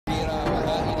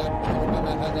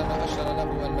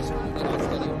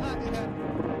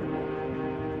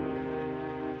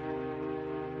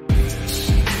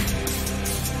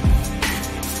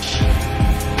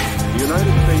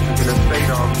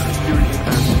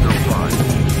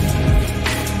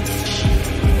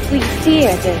We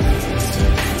fear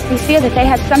this. We fear that they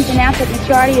have something out that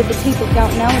majority of the people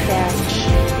don't know about.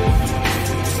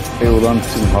 Olan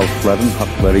tüm halkların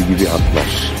hakları gibi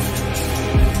haklar.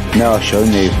 Ne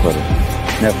aşağı ne yukarı,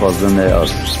 ne fazla ne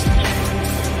az.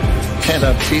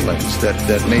 Pent-up feelings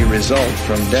that may result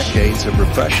from decades of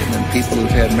repression and people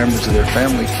who've had members of their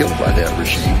family killed by that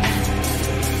regime.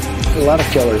 A lot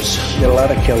of killers. A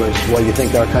lot of killers. Why you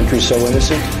think our country's so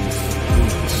innocent?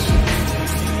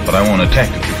 But I won't attack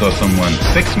it because someone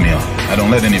sicks me on. I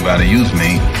don't let anybody use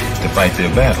me to fight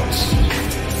their battles.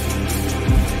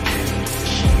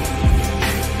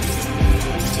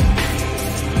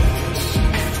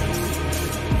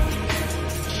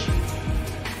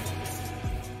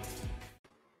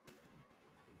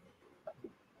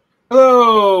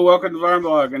 Hello, welcome to Varn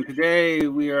Blog, and today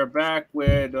we are back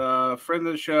with a friend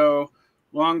of the show,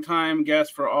 longtime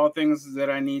guest for all things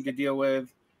that I need to deal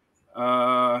with.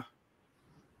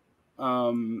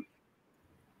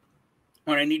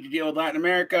 When I need to deal with Latin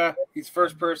America, he's the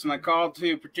first person I call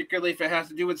to, particularly if it has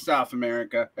to do with South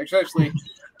America. Actually,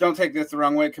 don't take this the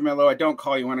wrong way, Camilo. I don't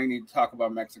call you when I need to talk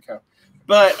about Mexico.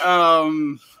 But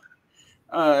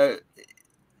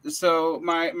so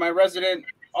my resident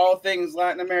all things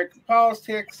Latin American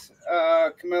politics,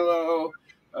 Camilo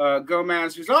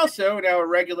Gomez, who's also now a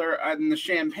regular in the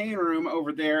champagne room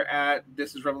over there at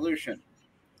This Is Revolution.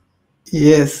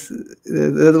 Yes,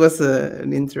 that was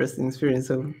an interesting experience.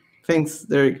 So thanks,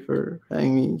 Derek, for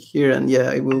having me here. And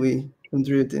yeah, I will be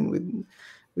contributing with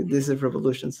This Is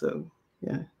Revolution. So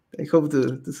yeah, I hope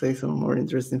to say some more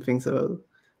interesting things about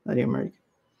Latin America.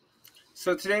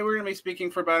 So today we're going to be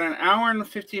speaking for about an hour and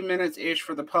 15 minutes-ish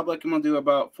for the public, and we'll do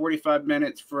about 45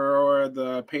 minutes for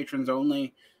the patrons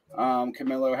only.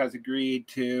 Camilo has agreed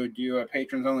to do a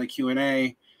patrons-only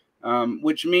Q&A,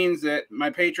 which means that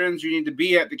my patrons, you need to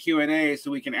be at the Q&A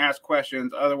so we can ask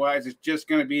questions. Otherwise, it's just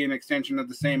going to be an extension of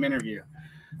the same interview.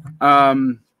 But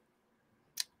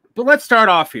let's start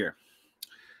off here.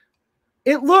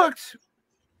 It looked,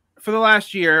 for the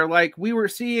last year, like we were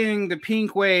seeing the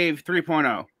pink wave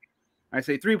 3.0. I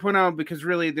say 3.0 because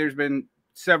really there's been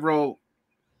several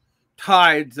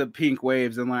tides of pink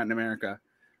waves in Latin America,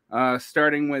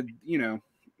 starting with,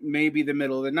 maybe the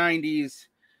middle of the 90s,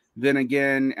 then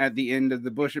again at the end of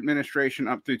the Bush administration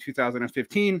up through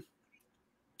 2015,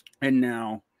 and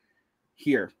now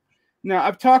here. Now,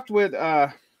 I've talked with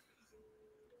Alex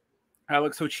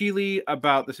Hochuli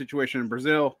about the situation in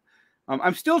Brazil.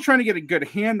 I'm still trying to get a good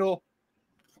handle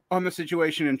on the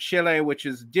situation in Chile, which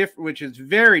is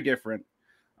very different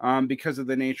because of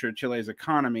the nature of Chile's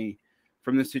economy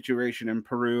from the situation in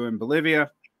Peru and Bolivia.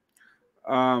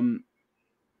 And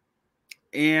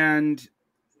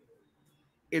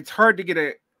it's hard to get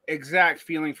an exact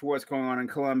feeling for what's going on in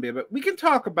Colombia, but we can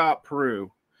talk about Peru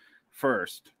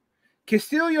first.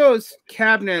 Castillo's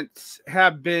cabinets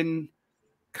have been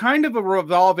kind of a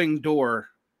revolving door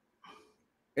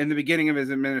in the beginning of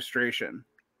his administration.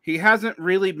 He hasn't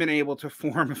really been able to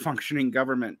form a functioning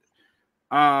government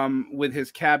with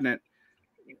his cabinet.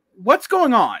 What's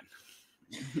going on?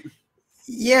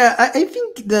 Yeah, I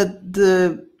think that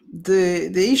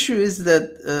the issue is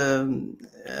that,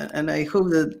 and I hope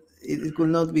that it will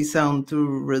not be sound too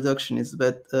reductionist,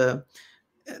 but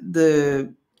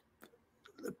the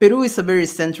Peru is a very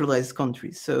centralized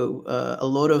country. So a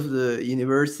lot of the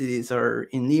universities are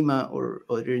in Lima or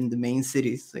they're in the main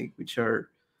cities, which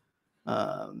are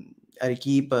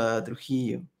Arequipa,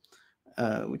 Trujillo,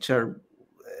 which are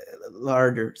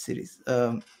larger cities.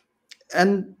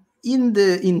 And in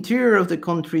the interior of the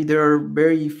country, there are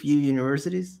very few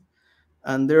universities.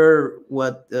 And there are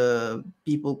what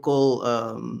people call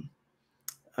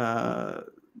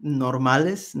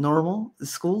normal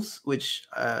schools, which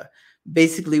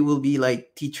basically will be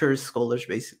like teachers' college,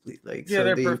 basically.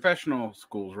 They're professional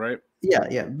schools, right?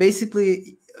 Yeah.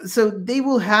 Basically, so they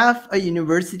will have a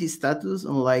university status,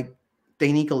 unlike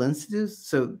technical institutes.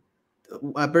 So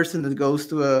a person that goes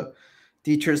to a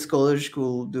teacher's college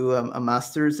will do a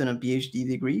master's and a PhD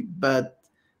degree, but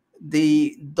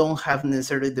they don't have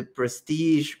necessarily the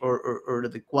prestige or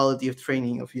the quality of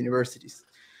training of universities.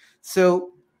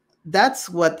 So that's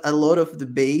what a lot of the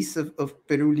base of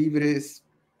Peru Libre's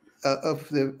of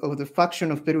the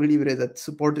faction of Peru Libre that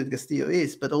supported Castillo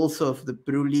is, but also of the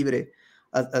Peru Libre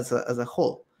as a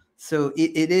whole. So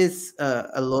it is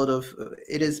a lot of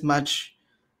it is much.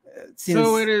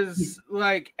 So it is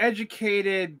like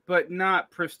educated, but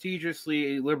not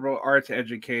prestigiously liberal arts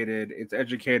educated. It's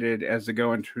educated as to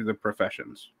go into the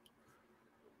professions.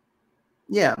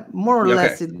 Yeah, more or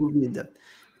less it will be that.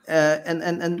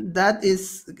 And that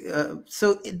is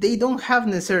so they don't have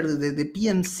necessarily the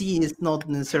PMC is not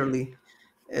necessarily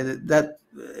that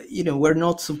were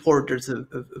not supporters of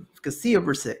Castillo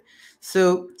per se.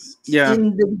 So Yeah,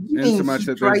 in the beginning, and so much he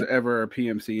that tried. there's ever a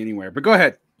PMC anywhere. But go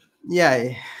ahead.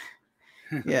 Yeah,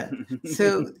 yeah.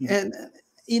 So and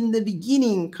in the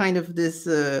beginning, kind of this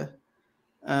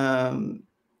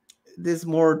this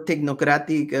more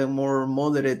technocratic, more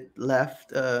moderate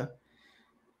left. That's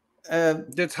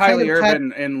Kind highly of had,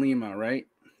 urban in Lima, right?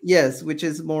 yes, which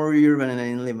is more urban and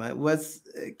in Lima, was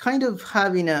kind of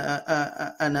having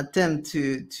an attempt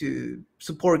to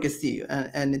support Castillo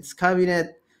and its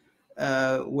cabinet,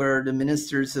 where the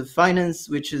ministers of finance,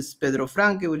 which is Pedro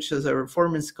Franque, which is a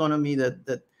reformist economy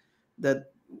that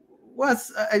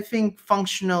was, I think,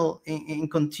 functional in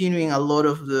continuing a lot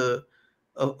of the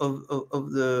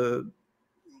of the,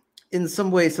 in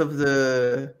some ways, of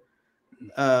the,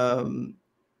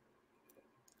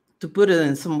 to put it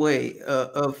in some way,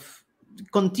 of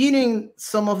continuing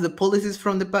some of the policies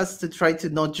from the past to try to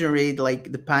not generate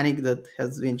like the panic that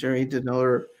has been generated in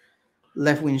other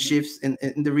left-wing shifts in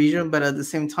the region, but at the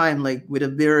same time, like with a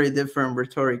very different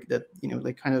rhetoric that,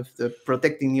 like kind of the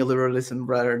protecting neoliberalism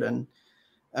rather than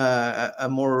a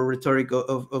more rhetoric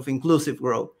of inclusive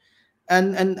growth.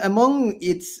 And among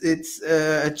its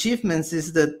achievements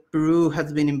is that Peru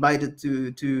has been invited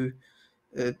to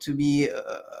be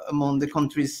among the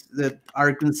countries that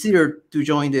are considered to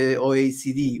join the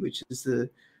OECD, which is the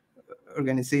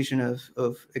Organization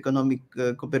of Economic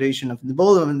Cooperation of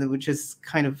Development, which is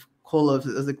kind of called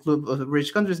as a club of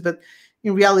rich countries, but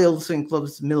in reality also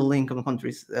includes middle-income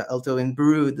countries. Although in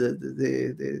Peru,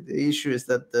 the issue is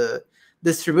that the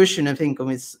distribution of income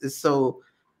is so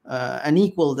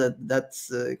unequal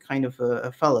that's kind of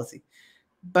a fallacy.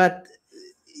 But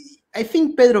I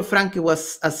think Pedro Franque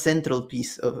was a central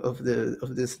piece of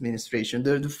this administration.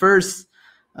 The first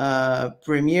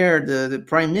premier, the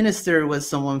prime minister, was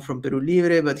someone from Peru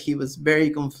Libre, but he was very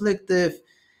conflictive.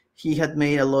 He had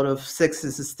made a lot of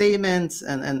sexist statements,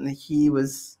 and he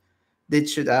was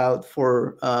ditched out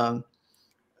for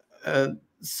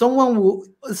someone who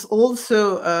was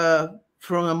also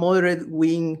from a moderate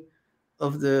wing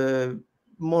of the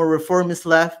more reformist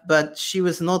left, but she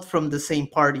was not from the same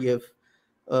party of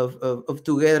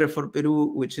Together for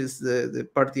Peru, which is the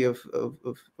party of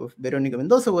Verónica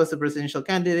Mendoza, was the presidential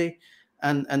candidate,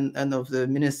 and of the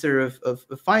Minister of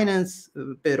Finance,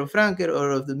 Pedro Franque, or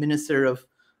of the Minister of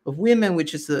Women,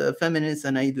 which is a feminist,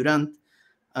 Anaí Durant,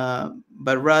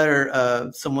 but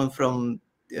rather someone from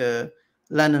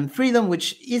Land and Freedom,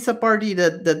 which is a party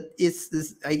that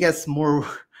is I guess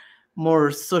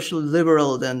more social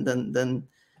liberal than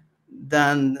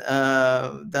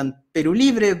Peru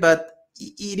Libre, but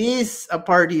it is a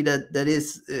party that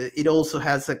is it also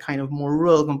has a kind of more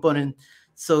rural component,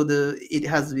 so it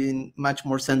has been much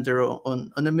more centered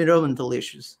on the environmental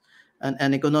issues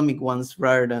and economic ones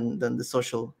rather than the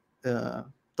social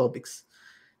topics.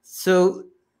 So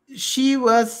she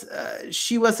was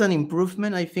an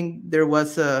improvement. I think there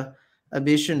was a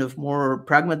vision of more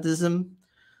pragmatism.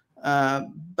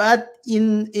 But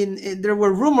in there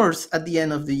were rumors at the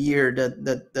end of the year that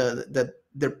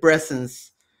the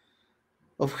presence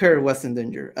of her was in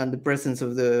danger, and the presence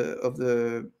of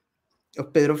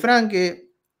Pedro Franque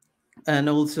and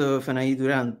also of Anaí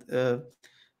Durant.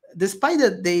 Despite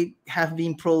that, they have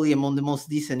been probably among the most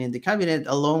decent in the cabinet,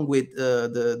 along with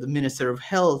the Minister of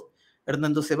Health,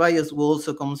 Hernando Ceballos, who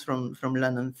also comes from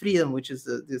Land and Freedom, which is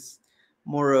this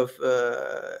more of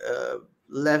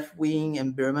left-wing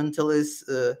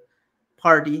environmentalist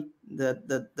party that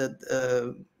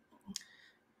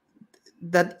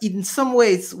in some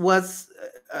ways was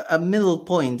a middle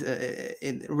point,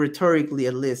 rhetorically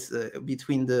at least,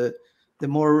 between the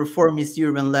more reformist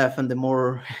urban left and the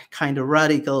more kind of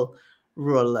radical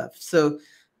rural left. So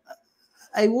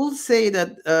I will say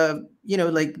that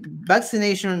like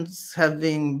vaccinations have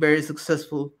been very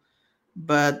successful,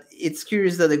 but it's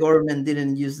curious that the government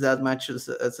didn't use that much as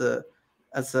a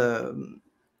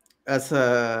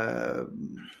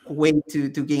way to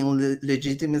gain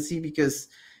legitimacy, because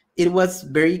it was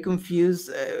very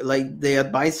confused. Like the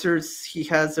advisors he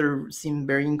has seem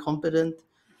very incompetent,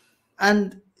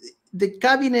 and the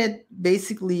cabinet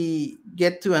basically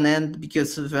get to an end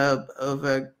because of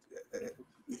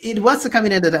it was a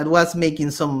cabinet that was making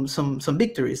some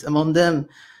victories. Among them,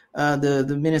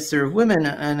 the Minister of Women,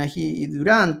 Anaí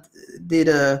Durant, did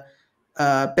a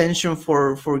pension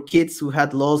for kids who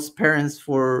had lost parents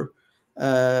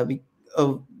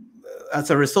as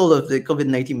a result of the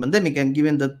COVID-19 pandemic. And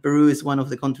given that Peru is one of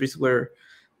the countries where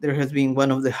there has been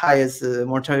one of the highest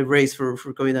mortality rates for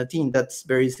COVID-19, that's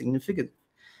very significant.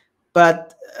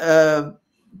 But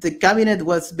the cabinet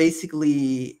was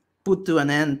basically put to an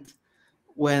end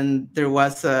when there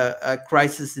was a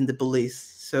crisis in the police.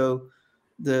 So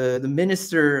the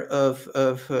Minister of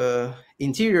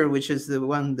Interior, which is the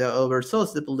one that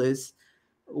oversaws the police,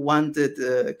 wanted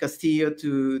Castillo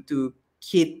to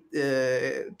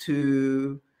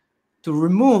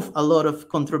remove a lot of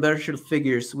controversial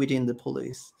figures within the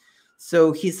police.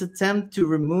 So his attempt to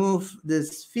remove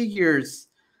these figures,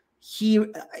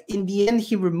 in the end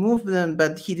he removed them,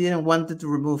 but he didn't want to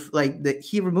remove, like,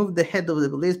 he removed the head of the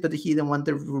police, but he didn't want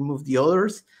to remove the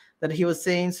others that he was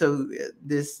saying. So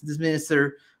this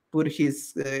minister put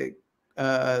his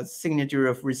signature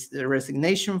of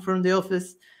resignation from the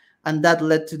office, and that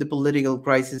led to the political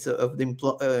crisis of the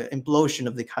implosion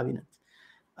of the cabinet.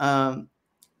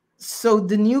 So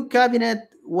the new cabinet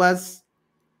was,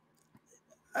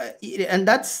 and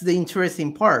that's the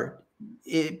interesting part.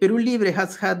 Peru Libre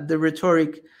has had the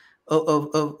rhetoric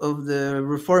of the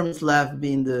reformist left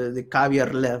being the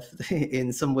caviar left,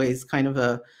 in some ways, kind of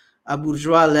a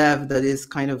bourgeois left that is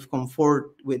kind of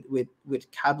comfort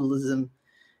with capitalism.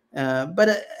 But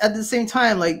at the same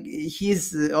time, like,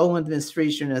 his own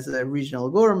administration as a regional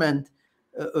government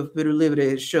of Peru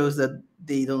Libre shows that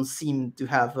they don't seem to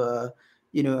have a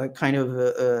kind of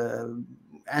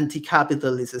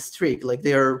anti-capitalist streak. Like,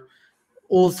 they are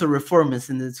also reformists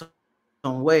in its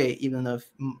own way, even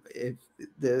if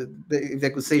the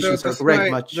accusations are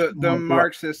correct. The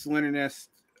Marxist-Leninist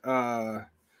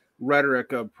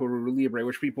rhetoric of Peru Libre,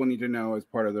 which people need to know as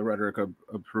part of the rhetoric of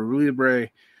Peru Libre.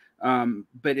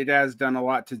 But it has done a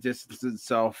lot to distance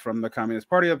itself from the Communist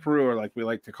Party of Peru, or like we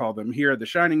like to call them here, the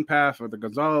Shining Path or the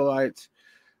Gonzalelites.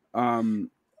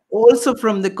 Also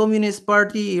from the Communist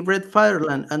Party Red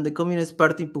Fireland and the Communist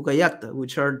Party Pucallacta,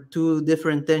 which are two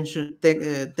different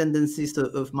tendencies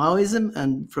of Maoism,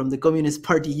 and from the Communist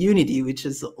Party Unity, which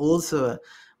is also,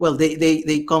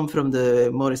 they come from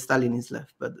the more Stalinist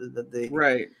left, but they...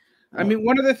 Right. I mean,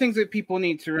 one of the things that people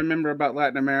need to remember about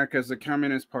Latin America is the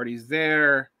Communist parties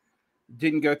there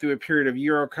didn't go through a period of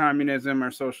Euro-communism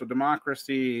or social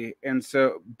democracy, and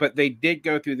so, but they did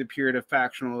go through the period of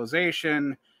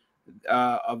factionalization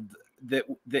that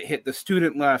hit the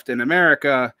student left in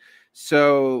America.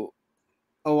 So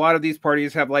a lot of these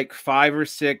parties have like 5 or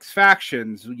 6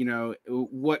 factions.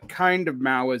 What kind of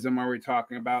Maoism are we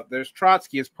talking about? There's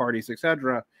Trotskyist parties,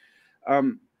 etc.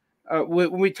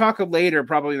 When we talk later,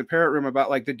 probably in the Parrot Room,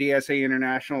 about like the DSA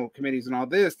international committees and all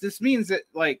this means that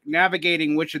like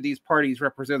navigating which of these parties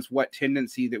represents what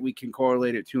tendency that we can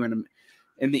correlate it to in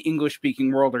the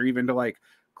English-speaking world, or even to like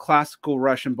classical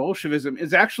Russian Bolshevism,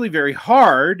 is actually very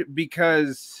hard,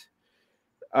 because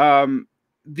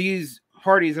these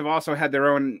parties have also had their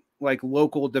own like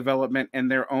local development and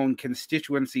their own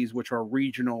constituencies, which are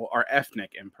regional or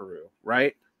ethnic in Peru,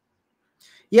 right?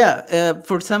 Yeah.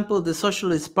 For example, the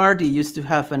Socialist Party used to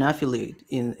have an affiliate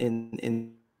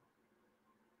in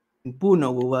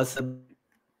Puno, who was a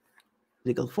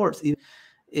political force.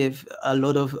 If a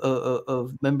lot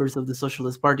of members of the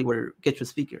Socialist Party were Quechua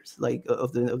speakers, like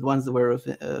of the ones that were of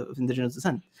indigenous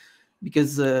descent,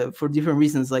 because for different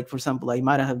reasons, like for example,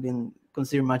 Aymara have been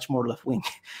considered much more left wing,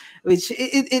 which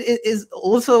it is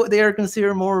also, they are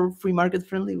considered more free market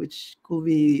friendly, which could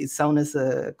be sound as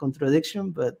a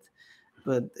contradiction, but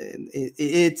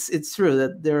it's true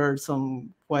that there are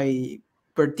some quite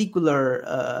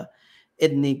particular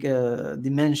ethnic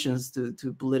dimensions to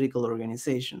political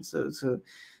organizations.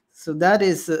 So that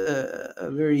is a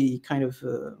very kind of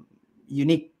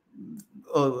unique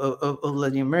of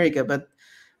Latin America. But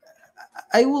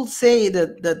I will say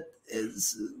that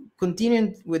is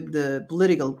continuing with the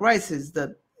political crisis,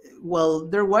 that while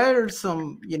there were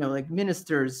some like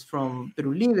ministers from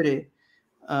Peru Libre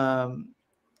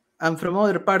and from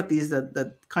other parties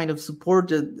that kind of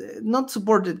not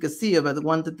supported Castillo, but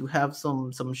wanted to have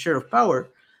some share of power,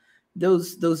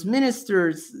 those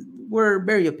ministers were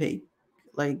very opaque.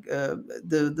 Like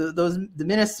the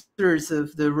ministers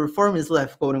of the reformist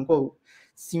left, quote unquote,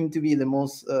 seem to be the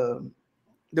most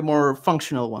the more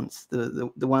functional ones,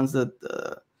 the ones that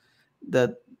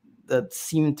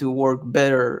seem to work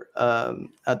better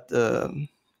at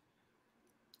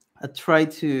try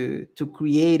to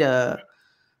create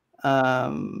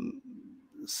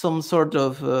some sort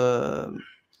of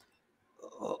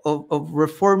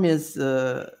reformist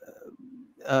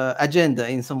agenda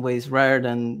in some ways, rather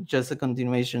than just a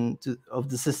continuation of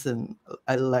the system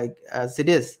like as it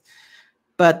is.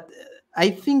 But I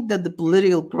think that the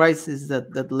political crisis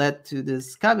that led to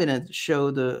this cabinet show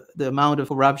the amount of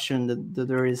corruption that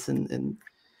there is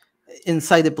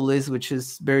inside the police, which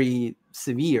is very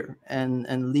severe,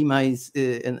 and Lima is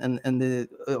and the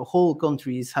whole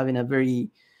country is having a very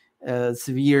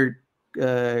severe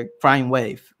crime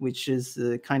wave, which is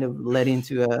kind of led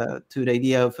into to the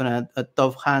idea of a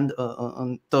tough hand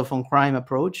on tough on crime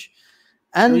approach.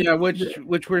 And yeah,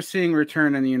 which we're seeing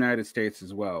return in the United States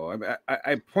as well.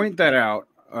 I point that out,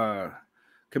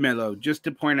 Camilo, just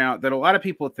to point out that a lot of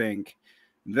people think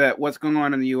that what's going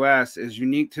on in the U.S. is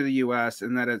unique to the U.S.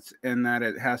 and that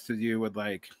it has to do with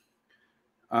like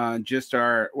just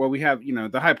we have,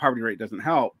 the high poverty rate doesn't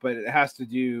help, but it has to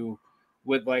do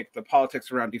with like the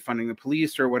politics around defunding the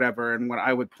police or whatever. And what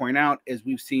I would point out is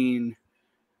we've seen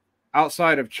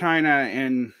outside of China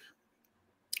and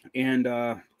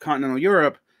continental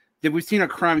Europe that we've seen a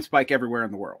crime spike everywhere in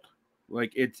the world.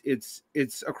 Like it's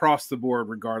across the board,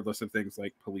 regardless of things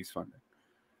like police funding.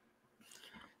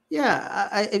 Yeah,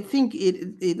 I think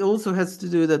it also has to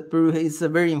do that Peru is a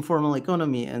very informal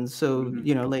economy, and so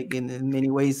like in many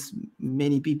ways,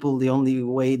 many people, the only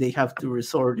way they have to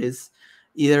resort is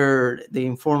either the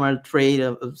informal trade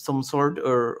of some sort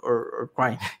or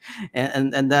crime,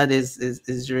 and that is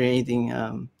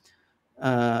generating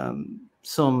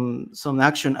some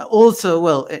action. Also,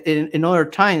 well, in other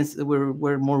times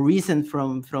we're more recent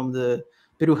from the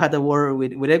Peru had a war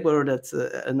with Ecuador. That's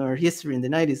another history in the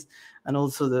 90s. And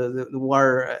also the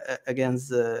war against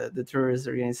the terrorist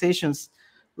organizations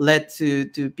led to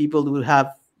people who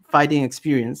have fighting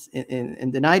experience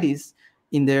in the 90s.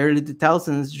 In the early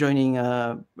 2000s, joining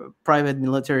private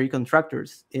military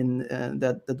contractors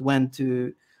that went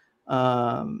to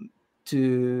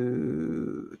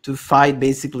fight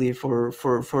basically for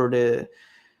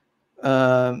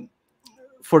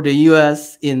the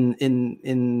U.S.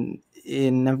 in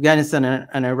Afghanistan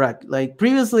and Iraq. Like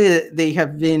previously, they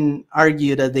have been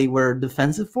argued that they were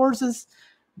defensive forces,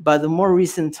 but in more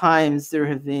recent times, there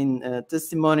have been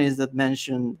testimonies that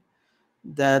mention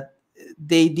that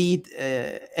they did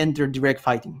enter direct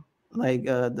fighting, like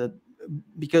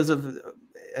because of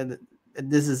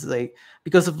this is like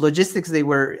because of logistics, they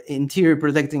were interior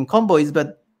protecting convoys,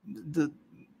 but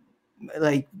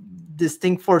like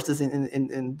distinct forces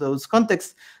in those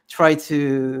contexts try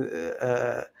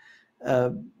to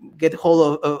get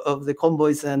hold of the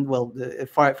convoys and the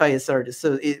fire starters.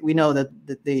 So we know that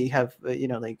they have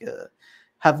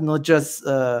have not just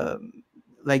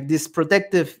like this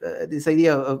protective this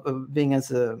idea of being as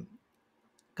a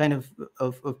kind of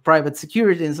private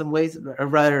security in some ways,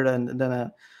 rather than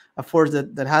a force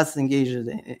that has engaged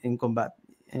in combat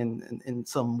in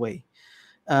some way.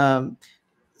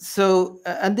 So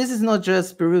and this is not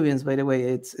just Peruvians, by the way.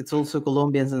 It's also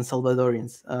Colombians and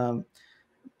Salvadorians.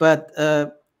 But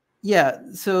yeah,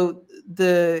 so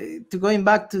going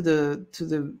back to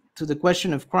the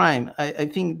question of crime, I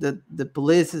think that the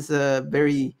police is a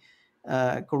very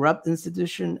corrupt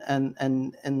institution, and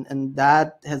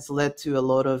that has led to a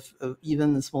lot of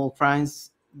even small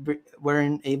crimes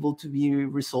weren't able to be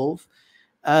resolved,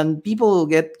 and people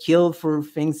get killed for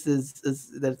things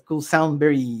that could sound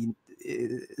very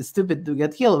stupid to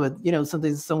get killed, but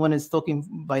sometimes someone is talking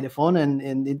by the phone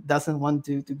and it doesn't want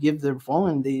to give their phone,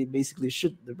 and they basically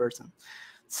shoot the person.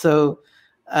 So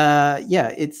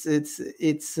yeah, it's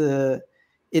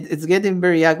getting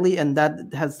very ugly, and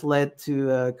that has led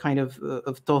to a kind of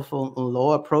tough on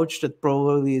law approach that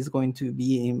probably is going to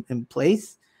be in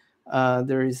place.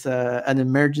 There is an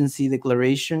emergency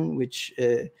declaration which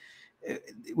is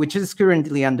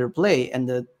currently under play, and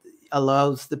that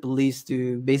allows the police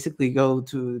to basically go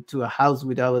to a house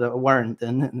without a warrant.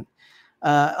 And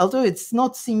although it's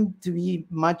not seemed to be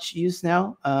much used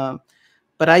now,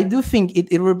 but I do think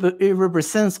it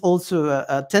represents also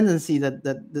a tendency that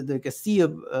the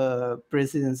Castillo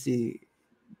presidency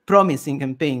promising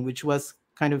campaign, which was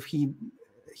kind of he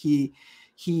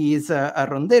is a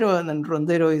rondero, and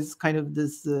rondero is kind of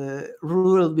this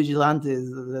rural vigilante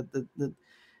that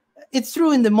it's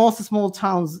true in the most small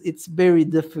towns it's very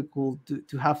difficult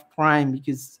to have crime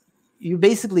because you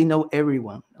basically know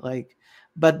everyone, like,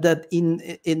 but that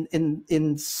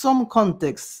in some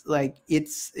contexts, like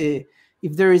it's if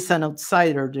there is an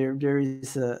outsider, there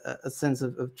is a sense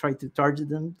of trying to target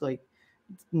them, like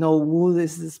know who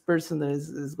is this person that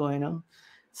is going on.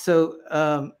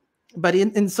 So but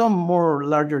in some more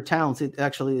larger towns it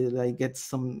actually like gets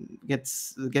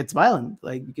violent,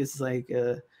 like because like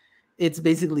it's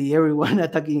basically everyone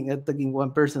attacking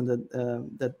one person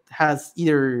that has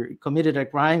either committed a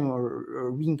crime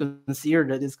or being considered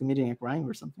that is committing a crime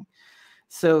or something.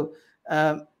 So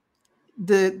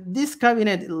this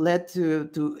cabinet led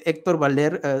to Hector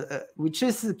Valer, which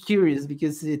is curious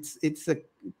because it's a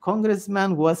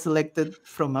congressman who was elected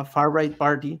from a far right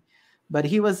party, but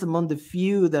he was among the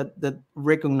few that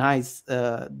recognized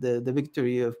the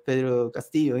victory of Pedro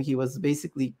Castillo. He was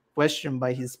basically questioned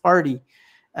by his party,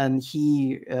 and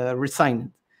he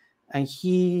resigned. And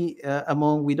he,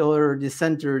 among with other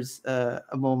dissenters,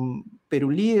 among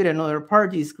Peru Libre and other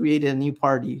parties, created a new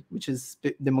party, which is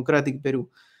Democratic Peru,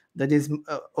 that is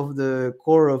of the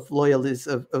core of loyalists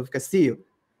of Castillo.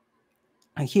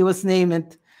 And he was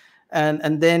named,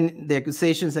 and then the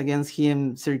accusations against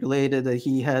him circulated that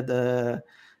he had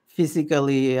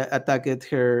physically attacked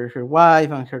her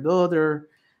wife and her daughter,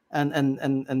 and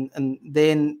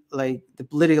then like the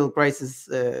political crisis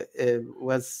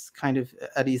was kind of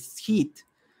at its heat.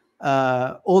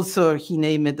 Also, he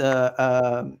named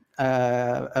a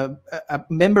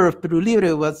member of Peru Libre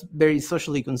who was very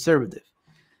socially conservative.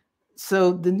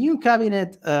 So the new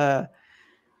cabinet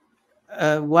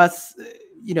was,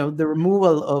 the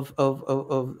removal of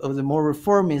the more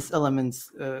reformist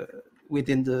elements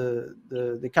within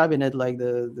the cabinet, like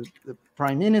the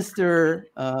prime minister,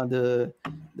 the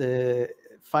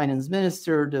finance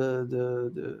minister,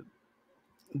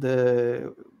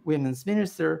 the women's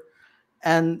minister,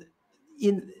 and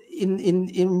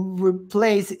in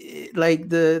replace, like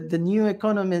the new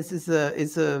economist is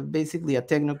basically a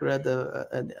technocrat,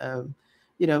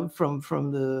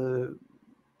 from the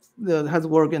has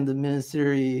worked in the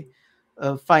Ministry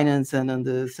of Finance and on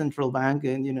the central bank,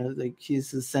 and like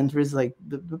he's a centrist. Like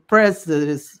the press that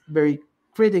is very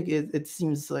critical, it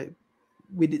seems like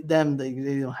with them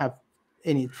they don't have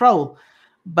any trouble,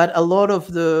 but a lot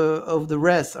of the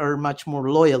rest are much more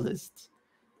loyalists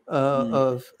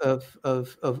of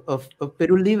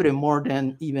Peru Libre, more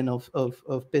than even of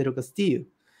Pedro Castillo.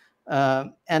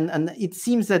 And it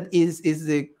seems that is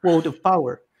the quote of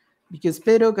power, because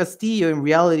Pedro Castillo in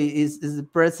reality is the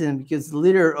president, because the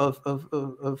leader of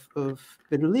Peru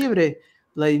Libre,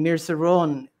 Vladimir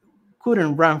Cerrón,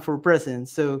 couldn't run for president.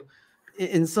 So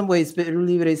in some ways, Peru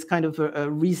Libre is kind of a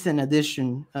recent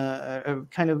addition, a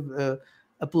kind of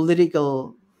a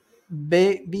political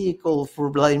vehicle for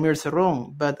Vladimir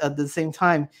Cerrón, but at the same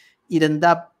time, it ended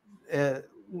up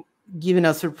giving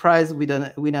a surprise with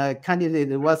a candidate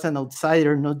that was an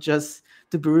outsider, not just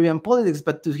to Peruvian politics,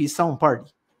 but to his own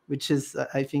party, which is,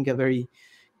 I think, a very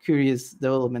curious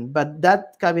development. But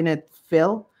that cabinet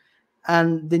fell,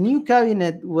 and the new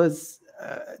cabinet was,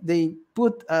 they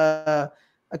put a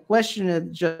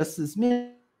questioned justice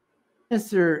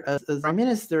minister as prime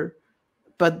minister,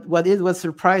 but what it was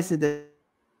surprising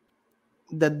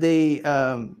that they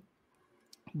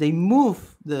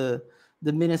moved the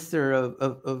minister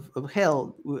of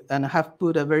health and have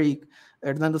put a very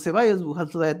Hernando Ceballos, who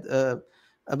has led a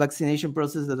vaccination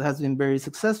process that has been very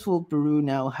successful. Peru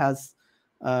now has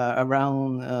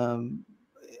around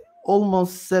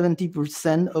almost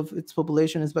 70% of its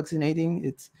population is vaccinating.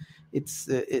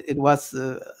 It was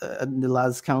at the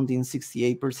last counting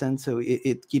 68%, so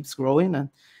it keeps growing. And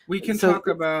we can talk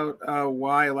about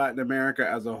why Latin America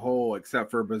as a whole,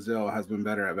 except for Brazil, has been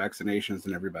better at vaccinations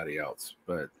than everybody else.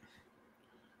 But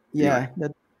yeah,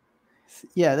 anyway.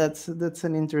 That's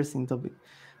an interesting topic.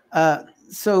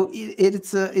 So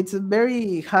it's a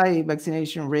very high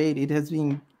vaccination rate. It has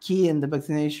been key in the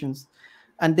vaccinations,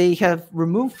 and they have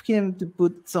removed him to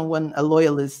put someone, a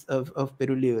loyalist of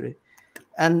Peru Libre,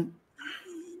 and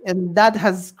that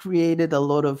has created a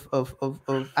lot of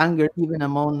anger even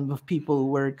among people who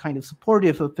were kind of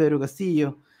supportive of Pedro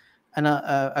Castillo, and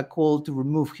a call to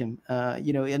remove him.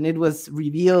 And it was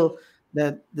revealed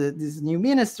that this new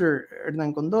minister,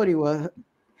 Hernan Condori,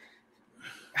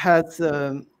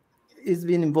 is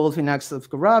been involved in acts of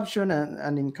corruption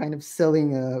and in kind of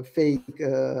selling fake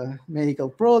medical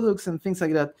products and things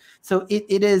like that. So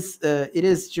it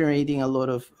is generating a lot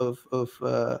of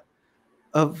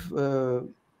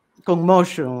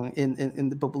commotion in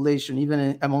the population,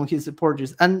 even among his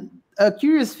supporters. And a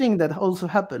curious thing that also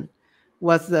happened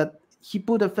was that he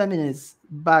put a feminist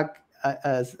back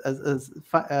as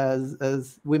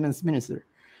women's minister.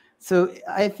 So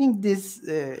I think this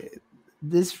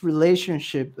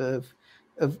relationship of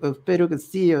Pedro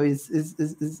Castillo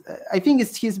is I think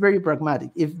he's very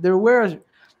pragmatic. If there were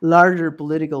larger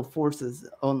political forces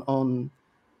on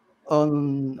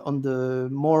the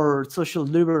more social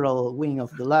liberal wing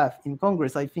of the left in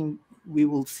Congress, I think we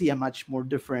will see a much more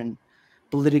different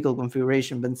political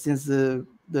configuration. But since the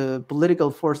political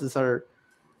forces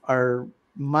are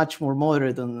much more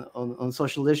moderate on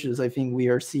social issues, I think we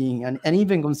are seeing, and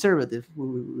even conservative,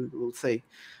 we will say,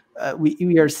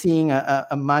 we are seeing a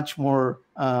much more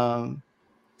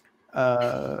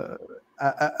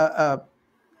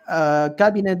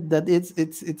cabinet that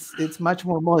it's much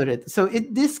more moderate. So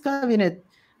this cabinet,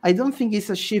 I don't think it's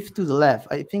a shift to the left.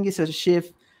 I think it's a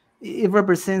shift. It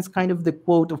represents kind of the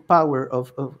quote of power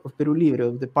of Peru Libre,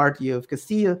 of the party of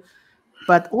Castillo,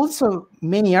 But also,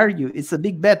 many argue it's a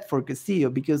big bet for Castillo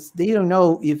because they don't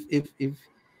know if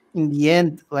in the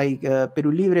end, like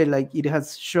Peru Libre, like it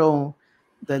has shown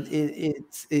that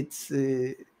it's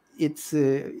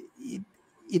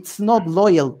it's not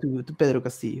loyal to Pedro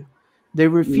Castillo. They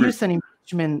refused an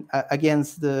impeachment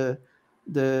against the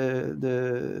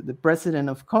president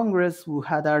of Congress, who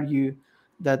had argued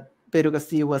that Pedro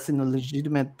Castillo was an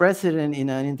illegitimate president in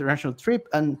an international trip.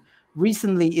 And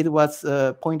recently, it was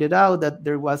pointed out that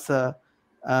there was a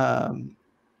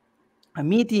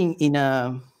meeting in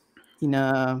a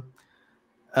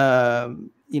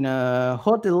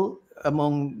hotel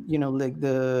among, like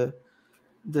the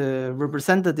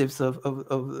representatives of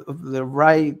the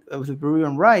right, of the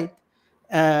Peruvian right,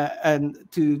 and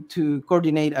to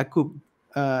coordinate a coup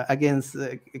against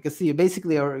Castillo,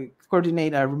 basically, or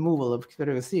coordinate a removal of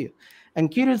Pedro Castillo.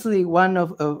 And curiously, one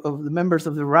of the members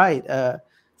of the right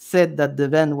said that the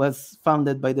event was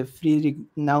founded by the Friedrich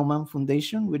Naumann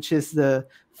Foundation, which is the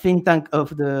think tank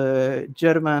of the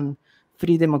German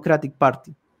Free Democratic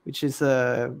Party, which is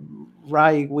a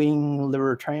right-wing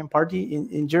libertarian party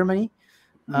in Germany.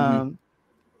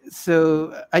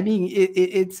 So I mean,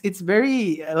 it's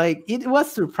very, like, it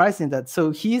was surprising that.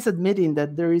 So he is admitting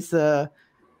that there is a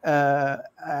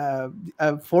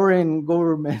foreign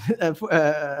government,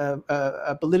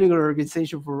 a political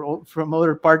organization from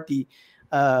other party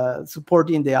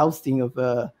supporting the ousting of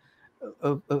a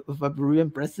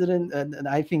Peruvian president, and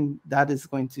I think that is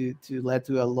going to lead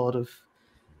to a lot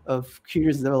of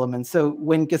curious developments. So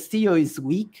when Castillo is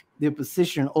weak, the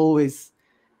opposition always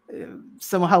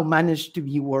somehow managed to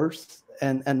be worse,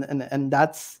 and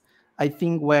that's, I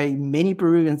think, why many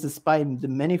Peruvians, despite the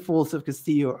many faults of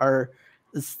Castillo, are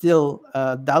still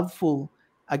doubtful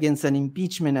against an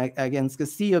impeachment against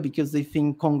Castillo, because they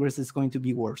think Congress is going to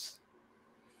be worse.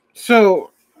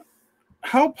 So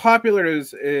how popular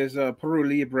is Peru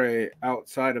Libre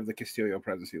outside of the Castillo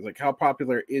presidency? Like, how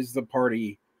popular is the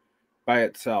party by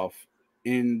itself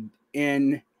in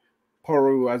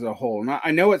Peru as a whole? Not,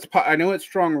 I know it's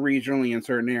strong regionally in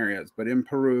certain areas, but in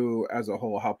Peru as a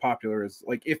whole, how popular is,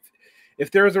 like,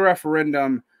 if there was a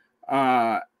referendum,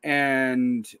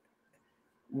 and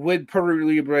would Peru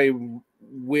Libre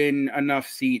win enough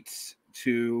seats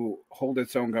to hold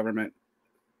its own government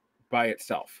by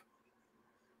itself?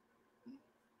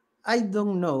 I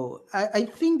don't know. I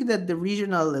think that the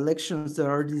regional elections that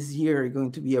are this year are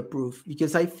going to be approved,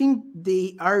 because I think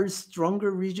they are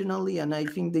stronger regionally, and I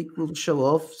think they could show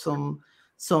off some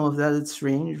of that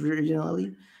strength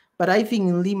regionally. But I think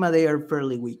in Lima they are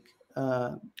fairly weak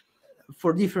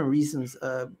for different reasons.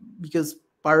 Because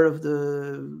part of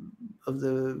the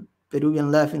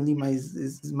Peruvian left in Lima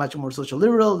is much more social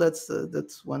liberal. That's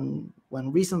one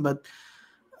reason,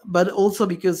 but also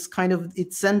because kind of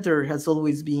its center has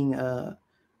always been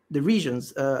the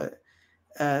regions.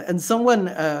 And someone,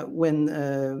 when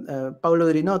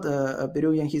Paulo Grinot, a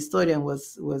Peruvian historian,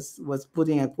 was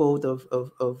putting a quote of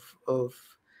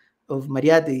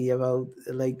Mariátegui about,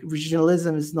 like,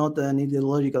 regionalism is not an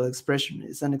ideological expression;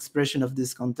 it's an expression of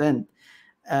discontent.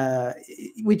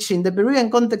 Which in the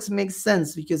Peruvian context makes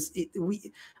sense, because it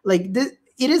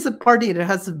is a party that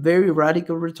has a very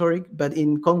radical rhetoric, but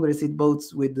in Congress it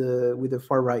votes with the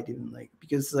far right, even, like,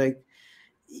 because, like,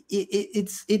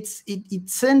 its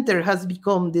center has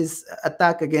become this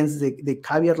attack against the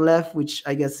caviar left, which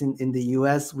I guess in the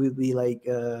US would be like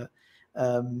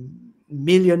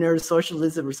millionaire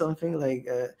socialism or something like.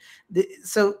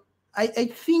 So I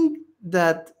think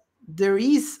that there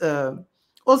is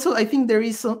also, I think there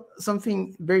is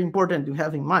something very important to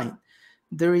have in mind.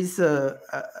 There is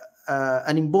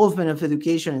an involvement of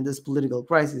education in this political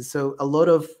crisis. So a lot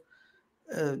of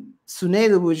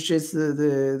SUNEDU, which is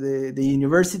the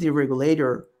university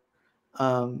regulator,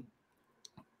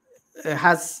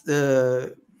 has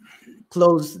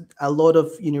closed a lot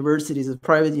of universities,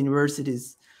 private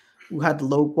universities, who had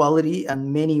low quality,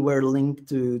 and many were linked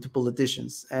to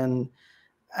politicians. And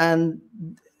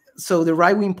so the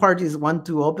right-wing parties want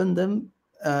to open them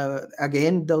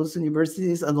again, those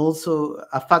universities, and also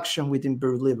a faction within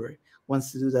Peru Libre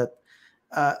wants to do that.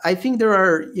 I think there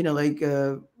are,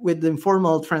 with the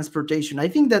informal transportation, I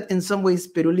think that in some ways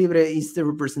Peru Libre is the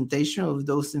representation of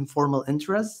those informal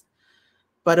interests,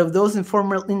 but of those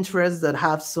informal interests that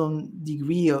have some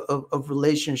degree of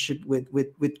relationship with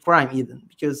crime, even,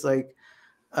 because, like,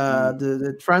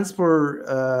 the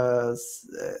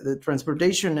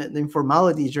transportation, the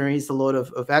informality generates a lot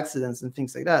of accidents and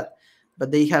things like that, but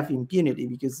they have impunity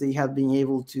because they have been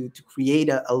able to create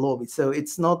a lobby. So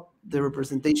it's not the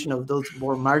representation of those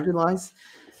more marginalized,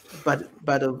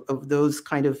 but of those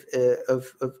kind of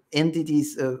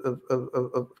entities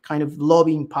of kind of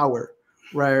lobbying power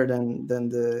rather than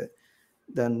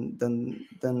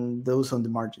those on the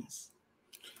margins.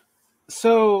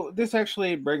 So this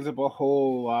actually brings up a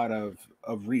whole lot of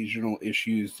regional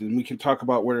issues, and we can talk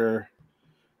about where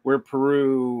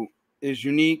Peru is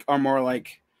unique, or more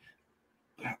like,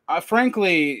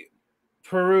 frankly,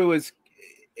 Peru is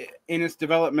in its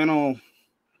developmental,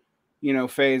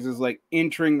 phase, is like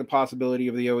entering the possibility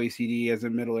of the OECD as a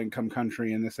middle income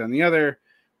country, and this and the other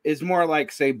is more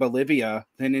like, say, Bolivia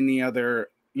than any other,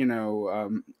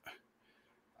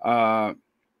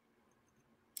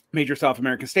 major South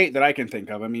American state that I can think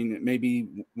of. I mean, maybe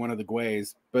one of the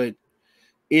Guays, but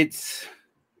it's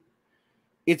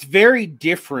very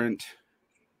different.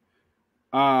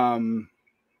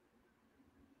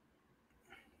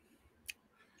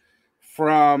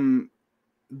 From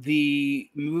the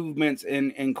movements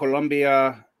in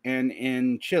Colombia and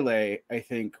in Chile, I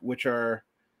think, which are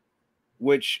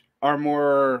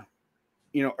more,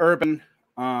 urban.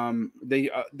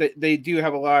 They do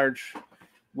have a large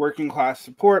working class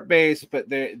support base, but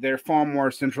they're far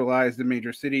more centralized in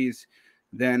major cities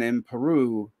than in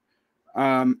Peru.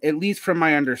 At least from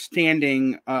my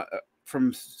understanding,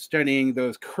 from studying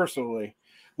those cursorily.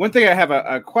 One thing I have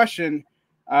a question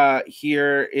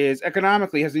here is,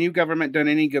 economically, has the new government done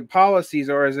any good policies,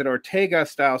 or is it Ortega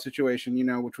style situation,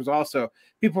 which was also,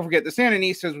 people forget the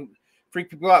Sandinistas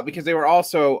freaked people out because they were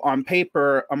also on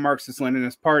paper a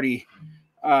Marxist-Leninist party,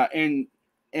 and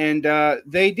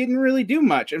they didn't really do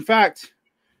much. In fact,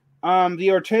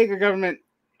 the Ortega government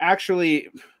actually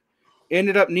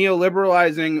ended up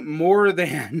neoliberalizing more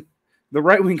than the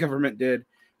right-wing government did.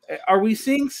 Are we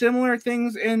seeing similar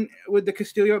things with the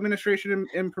Castillo administration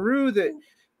in Peru that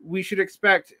we should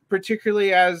expect,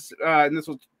 particularly as, and this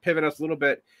will pivot us a little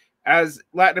bit, as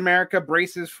Latin America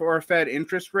braces for a Fed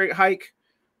interest rate hike,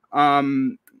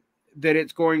 that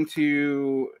it's going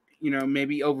to,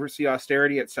 maybe oversee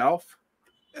austerity itself?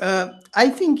 I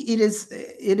think it is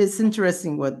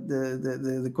interesting what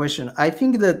the question. I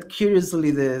think that, curiously,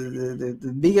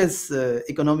 the biggest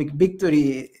economic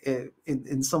victory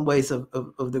in some ways of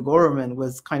the government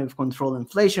was kind of control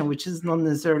inflation, which is not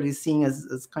necessarily seen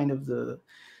as kind of the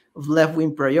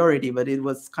left-wing priority, but it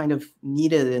was kind of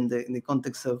needed in the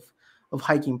context of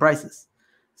hiking prices.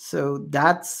 So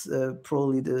that's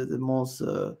probably the most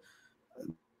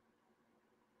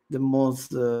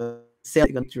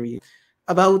victory.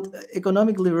 About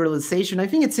economic liberalization, I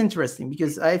think it's interesting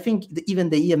because I think even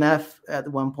the EMF at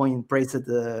one point praised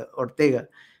Ortega,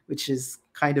 which is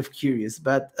kind of curious.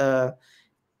 But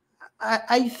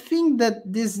I think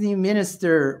that this new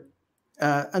minister,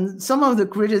 and some of the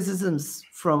criticisms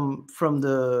from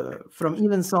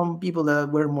even some people that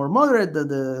were more moderate,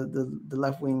 the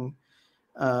left wing,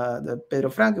 the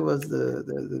Pedro Franco was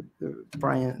the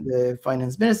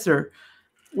finance minister,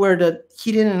 where that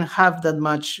he didn't have that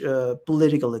much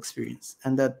political experience,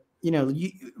 and that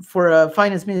for a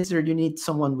finance minister you need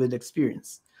someone with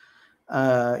experience,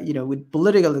 with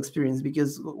political experience,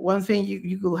 because one thing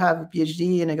you could have a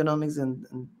PhD in economics,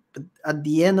 but at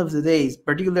the end of the day,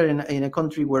 particularly in a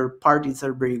country where parties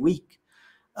are very weak,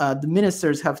 the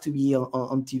ministers have to be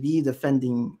on TV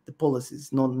defending the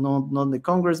policies, not the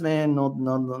congressman,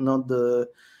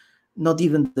 not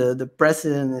even the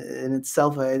president in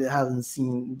itself. I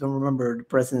don't remember the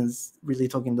president's really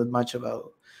talking that much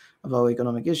about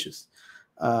economic issues,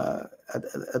 at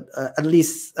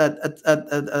least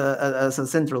as a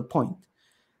central point.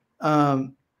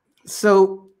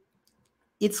 So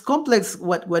it's complex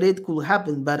what it could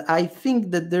happen, but I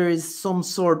think that there is some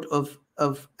sort of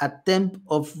attempt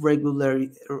of try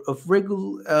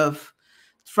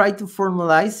to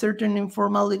formalize certain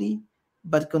informality,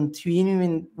 but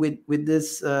continuing with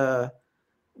this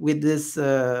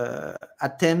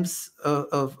attempts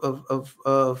of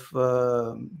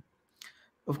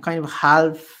kind of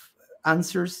half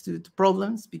answers to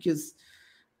problems, because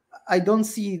I don't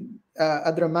see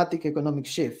a dramatic economic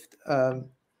shift. I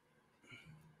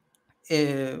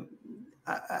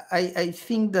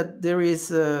think that there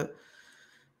is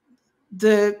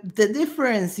the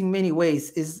difference in many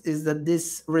ways is that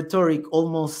this rhetoric,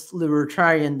 almost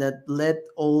libertarian, that let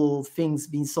all things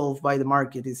be solved by the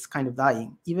market, is kind of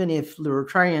dying. Even if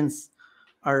libertarians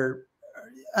are,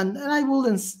 and I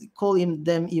wouldn't call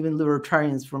them even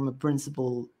libertarians from a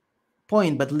principle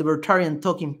point, but libertarian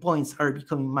talking points are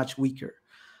becoming much weaker,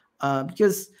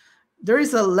 because there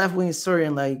is a left-wing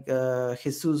historian like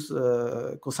Jesus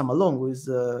Cosamalon, who is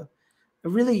a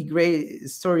really great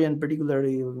historian,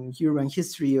 particularly in urban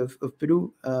history of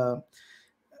Peru.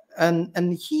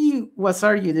 And he was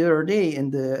argued the other day in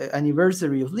the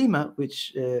anniversary of Lima,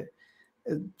 which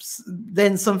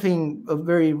then something of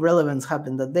very relevance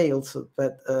happened that day also.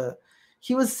 But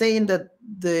he was saying that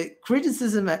the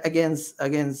criticism against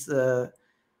Hernando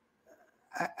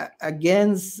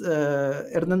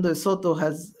de Soto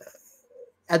has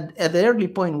at the early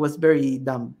point was very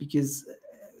dumb, because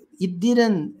it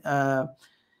didn't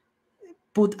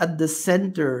put at the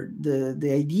center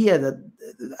the idea that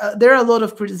there are a lot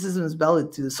of criticisms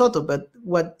valid to De Soto, but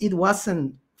what it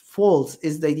wasn't false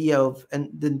is the idea of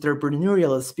the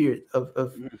entrepreneurial spirit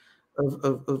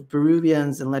of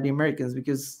Peruvians and Latin Americans,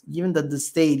 because given that the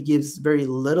state gives very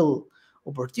little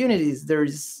opportunities, there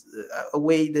is a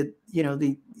way that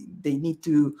they need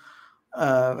to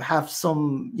have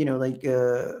some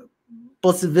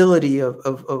possibility of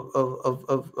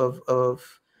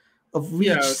reach.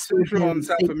 Yeah, Central and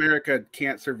South state. America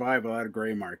can't survive without a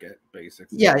gray market,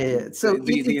 basically. Yeah. So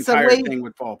the entire thing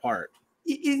would fall apart.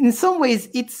 In some ways,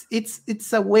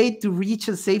 it's a way to reach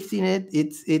a safety net.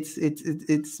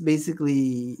 It's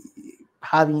basically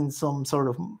having some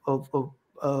sort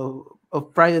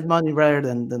of private money rather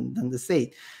than the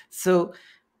state. So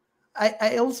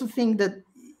I also think that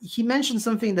he mentioned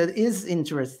something that is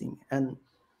interesting, and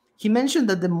he mentioned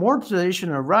that the more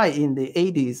traditional right in the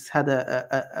 80s had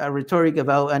a rhetoric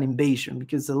about an invasion,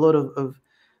 because a lot of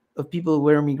people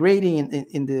were migrating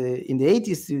in the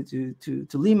 80s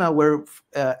to Lima were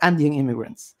Andean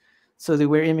immigrants. So they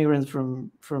were immigrants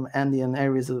from Andean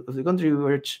areas of the country,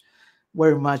 which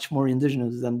were much more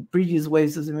indigenous than previous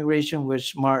waves of immigration,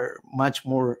 which much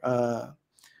more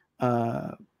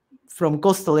from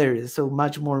coastal areas, so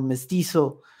much more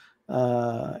mestizo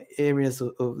areas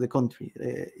of the country.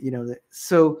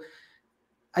 So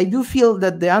I do feel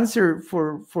that the answer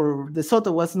for De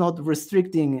Soto was not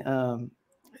restricting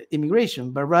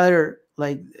immigration, but rather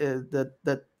like that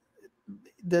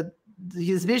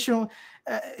his vision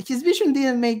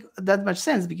didn't make that much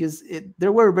sense, because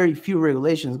there were very few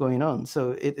regulations going on.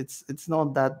 So it's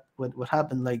not that what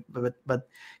happened, like, but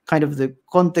kind of the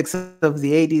context of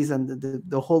the 80s and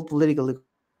the whole political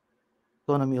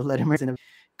economy of Latin America in a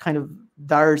kind of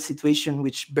dire situation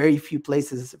which very few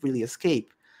places really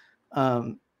escape.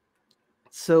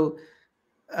 So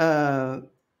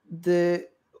the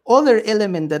other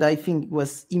element that I think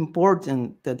was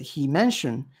important that he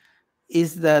mentioned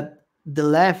is that the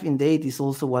left in the 80s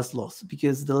also was lost,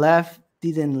 because the left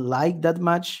didn't like that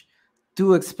much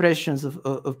two expressions of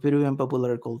Peruvian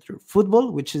popular culture: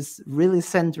 football, which is really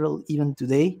central even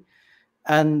today,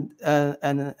 and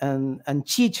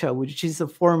chicha, which is a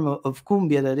form of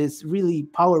cumbia that is really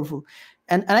powerful.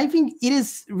 And I think it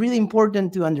is really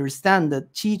important to understand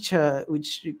that chicha,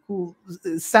 which could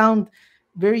sound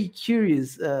very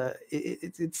curious,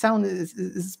 it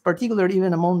is particular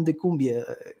even among the cumbia,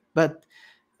 but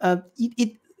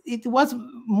it was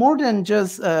more than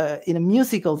just in a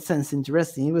musical sense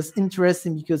interesting. It was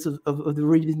interesting because of the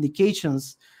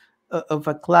reivindications of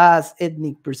a class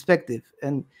ethnic perspective,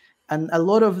 and a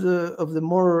lot of the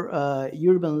more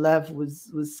urban left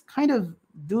was kind of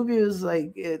dubious,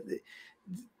 like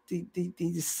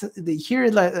they hear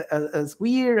it like as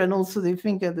weird, and also they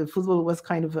think that the football was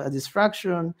kind of a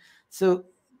distraction. So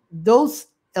those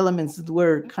elements that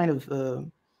were kind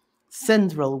of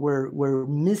central were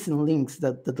missing links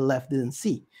that the left didn't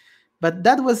see. But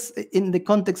that was in the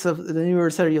context of the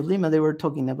anniversary of Lima. They were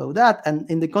talking about that, and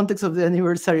in the context of the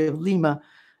anniversary of Lima,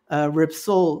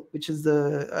 Repsol, which is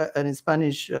an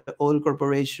Spanish oil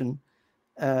corporation,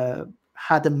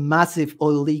 had a massive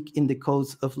oil leak in the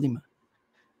coast of Lima,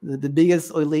 the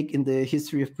biggest oil leak in the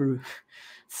history of Peru.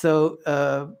 So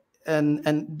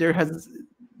and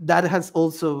that has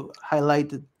also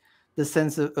highlighted the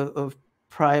sense of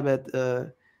private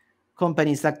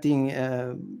companies acting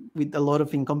with a lot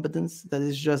of incompetence. That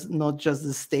is not just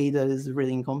the state that is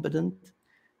really incompetent,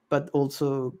 but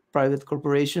also private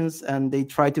corporations, and they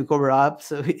try to cover up.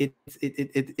 So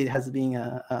it has been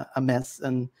a mess,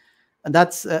 and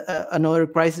that's another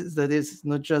crisis that is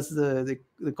not just the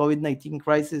COVID-19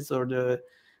 crisis or the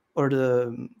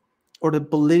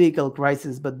political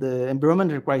crisis, but the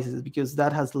environmental crisis, because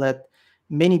that has led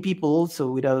many people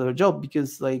also without a job,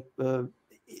 because like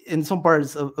in some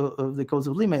parts of the coast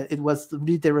of Lima, it was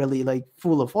literally like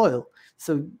full of oil.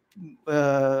 So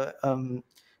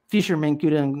fishermen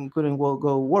couldn't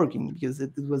go working because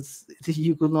it was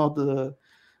you could not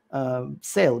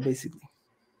sail basically.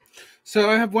 So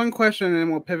I have one question, and then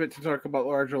we'll pivot to talk about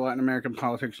larger Latin American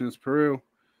politics in Peru.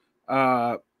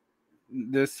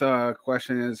 This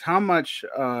question is: how much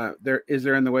there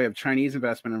in the way of Chinese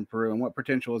investment in Peru, and what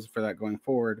potential is for that going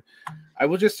forward? I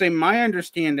will just say my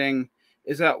understanding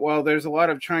is that while there's a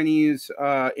lot of Chinese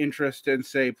interest in,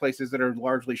 say, places that are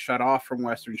largely shut off from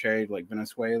Western trade, like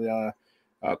Venezuela,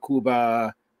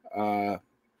 Cuba, to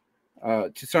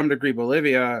some degree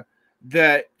Bolivia,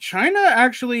 that China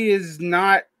actually is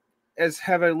not as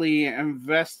heavily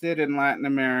invested in Latin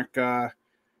America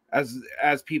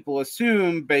as people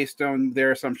assume based on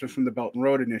their assumptions from the Belt and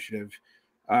Road Initiative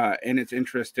and its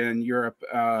interest in Europe,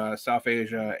 South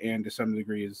Asia, and to some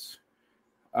degrees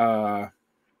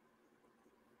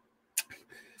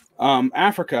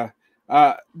Africa.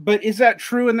 But is that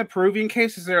true in the Peruvian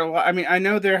case? Is there a lot? I mean, I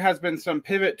know there has been some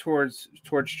pivot towards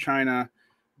China,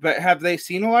 but have they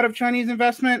seen a lot of Chinese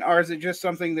investment, or is it just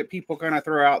something that people kind of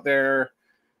throw out there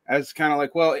as kind of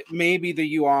like, well, maybe the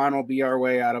yuan will be our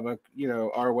way out of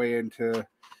our way into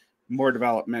more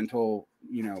developmental,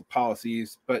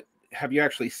 policies? But have you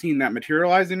actually seen that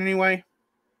materialize in any way?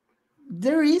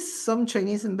 There is some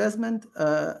Chinese investment,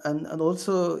 and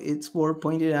also it's worth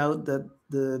pointing out that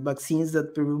the vaccines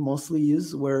that Peru mostly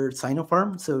used were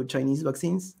Sinopharm, so Chinese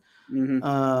vaccines.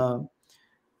 Mm-hmm.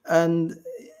 And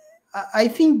I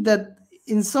think that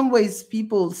in some ways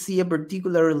people see a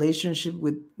particular relationship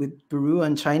with Peru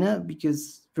and China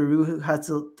because Peru has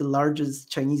the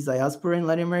largest Chinese diaspora in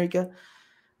Latin America.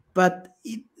 But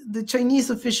the Chinese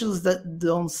officials that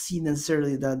don't see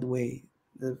necessarily that way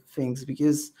the things,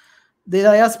 because the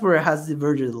diaspora has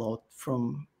diverged a lot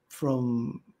from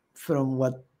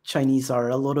what Chinese are.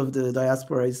 A lot of the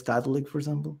diaspora is Catholic, for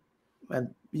example, and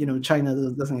China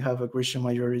doesn't have a Christian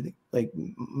majority, like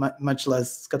much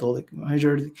less Catholic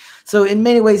majority. So in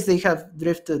many ways they have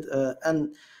drifted,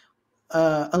 and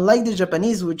unlike the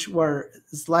Japanese, which were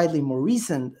slightly more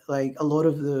recent, like a lot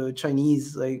of the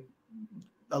Chinese, like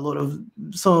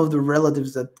some of the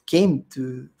relatives that came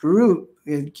to Peru,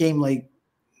 it came like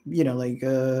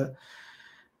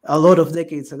a lot of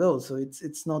decades ago. So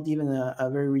it's not even a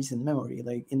very recent memory.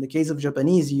 Like in the case of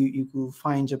Japanese, you could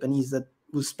find Japanese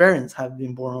whose parents have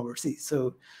been born overseas.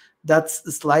 So that's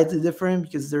slightly different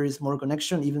because there is more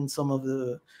connection. Even some of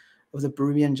the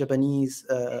Peruvian Japanese,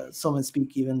 some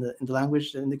speak even in the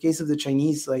language. In the case of the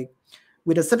Chinese, like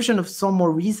with exception of some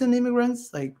more recent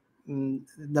immigrants, like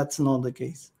that's not the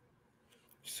case.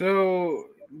 So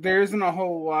there isn't a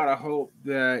whole lot of hope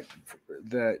that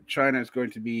China is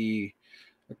going to be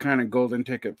a kind of golden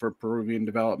ticket for Peruvian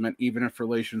development, even if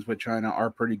relations with China are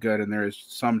pretty good and there is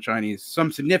some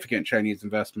significant Chinese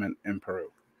investment in Peru.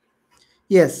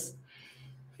 Yes.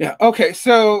 Yeah. Okay.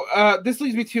 So this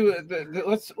leads me to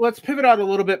let's pivot out a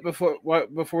little bit before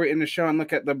we end the show and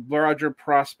look at the larger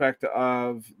prospect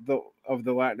of the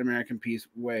Latin American peace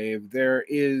wave. There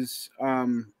is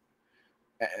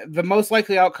the most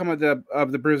likely outcome of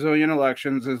the Brazilian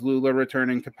elections is Lula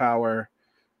returning to power.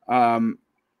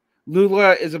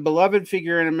 Lula is a beloved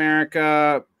figure in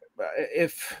America.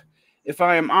 If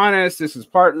I am honest, this is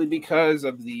partly because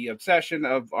of the obsession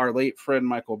of our late friend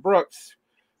Michael Brooks.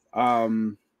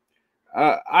 I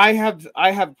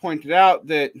have pointed out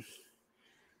that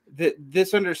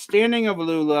this understanding of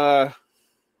Lula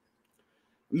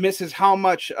misses how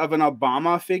much of an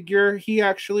Obama figure he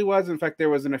actually was. In fact, there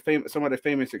was somewhat a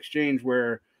famous exchange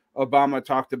where Obama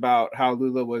talked about how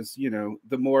Lula was, the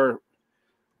more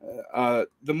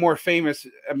famous,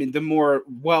 the more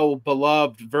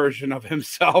well-beloved version of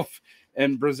himself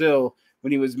in Brazil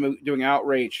when he was doing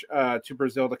outreach to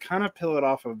Brazil to kind of peel it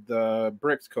off of the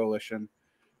BRICS coalition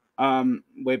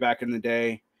way back in the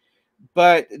day.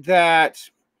 But that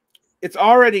it's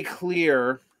already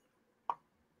clear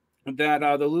that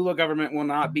the Lula government will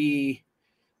not be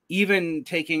even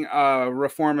taking a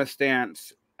reformist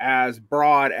stance as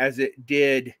broad as it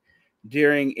did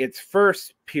during its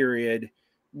first period,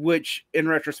 which in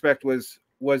retrospect was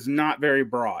not very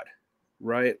broad,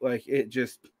 right? Like it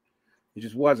just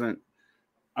wasn't.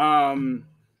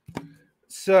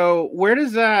 So where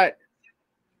does that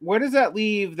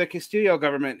leave the Castillo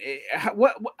government?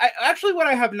 What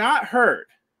I have not heard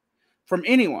from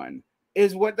anyone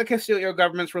is what the Castillo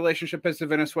government's relationship is to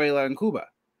Venezuela and Cuba,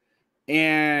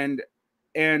 and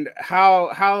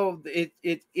how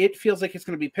it feels like it's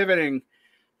going to be pivoting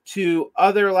to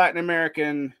other Latin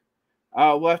American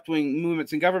left-wing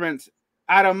movements and governments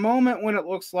at a moment when it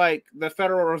looks like the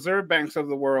Federal Reserve banks of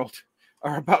the world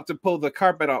are about to pull the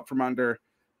carpet out from under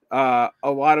a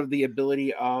lot of the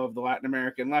ability of the Latin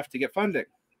American left to get funding.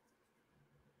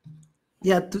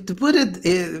 Yeah, to put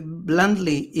it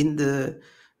bluntly, in the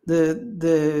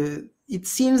it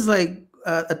seems like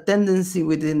a tendency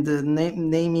within the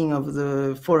naming of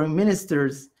the foreign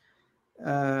ministers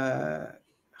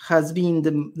has been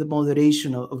the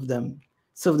moderation of them.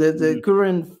 So the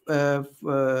current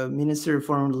Minister of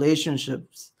Foreign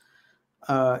Relationships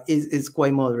is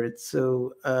quite moderate.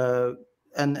 So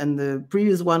and the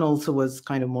previous one also was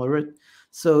kind of moderate.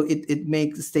 So it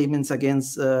makes statements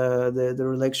against the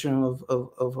re-election of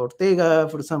Ortega,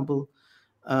 for example.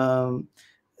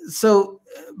 So,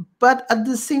 but at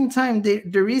the same time,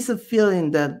 there is a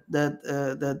feeling that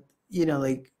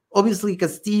like obviously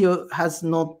Castillo has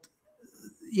not,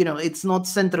 it's not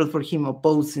central for him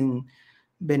opposing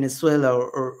Venezuela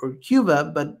or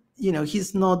Cuba, but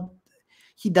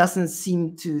he doesn't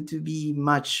seem to be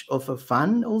much of a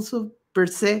fan also per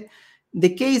se.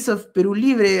 The case of Peru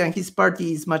Libre and his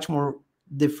party is much more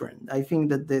different. I think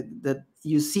that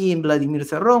you see in Vladimir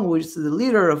Cerrón, who is the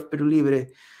leader of Peru Libre,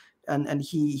 and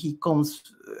he comes,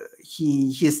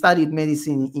 he studied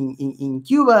medicine in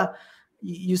Cuba.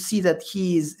 You see that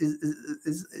he is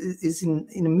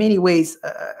in many ways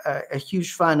a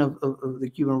huge fan of the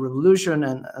Cuban Revolution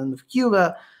and of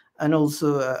Cuba, and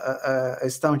also a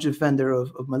staunch defender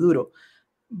of Maduro.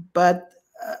 But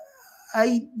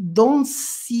I don't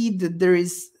see that there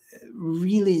is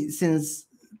really, since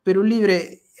Peru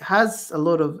Libre has a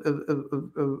lot of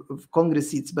Congress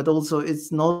seats, but also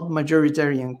it's not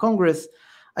majority in Congress.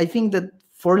 I think that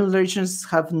foreign relations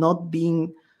have not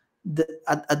been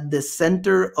at the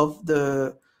center of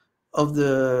the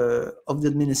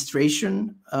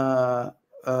administration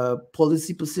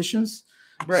policy positions.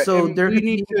 Right. So And we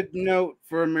need to note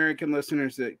for American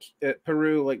listeners that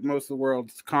Peru, like most of the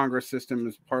world's Congress system,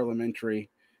 is parliamentary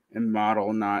in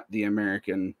model, not the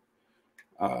American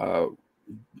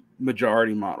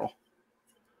majority model.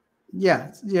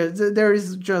 Yeah, there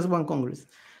is just one Congress.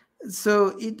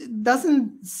 So it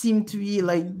doesn't seem to be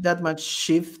like that much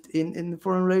shift in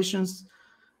foreign relations.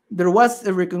 There was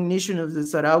a recognition of the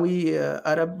Sahrawi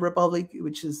Arab Republic,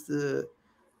 which is the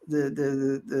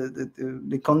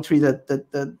country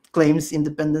that claims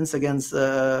independence against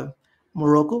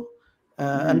Morocco,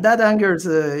 and that angers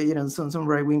some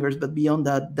right wingers. But beyond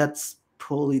that, that's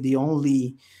probably the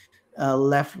only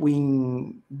left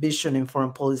wing vision in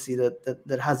foreign policy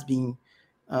that has been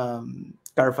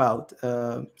carved out.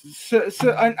 So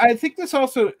I think this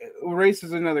also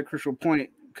raises another crucial point,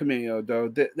 Camilo, though,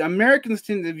 that the Americans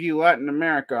tend to view Latin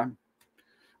America,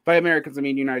 by Americans I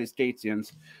mean United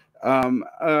Statesians,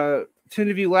 tend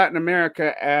to view Latin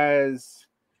America as,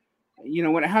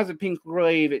 when it has a pink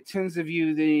wave, it tends to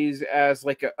view these as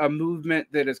like a movement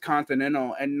that is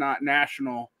continental and not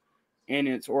national in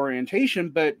its orientation.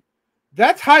 But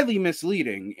that's highly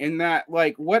misleading in that,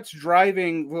 like, what's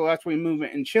driving the left-wing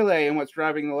movement in Chile and what's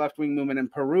driving the left-wing movement in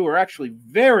Peru are actually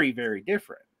very, very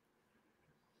different.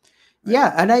 Right?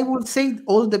 Yeah, and I would say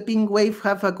all the pink wave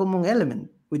have a common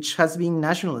element, which has been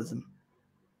nationalism.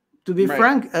 To be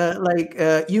frank,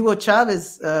 Hugo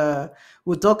Chavez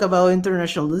would talk about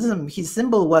internationalism. His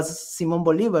symbol was Simón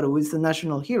Bolívar, who is the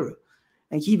national hero.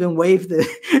 And he even waved the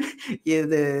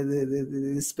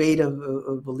spade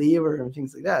of Bolivar and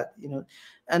things like that,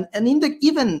 And in the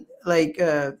even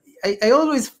I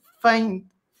always find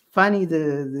funny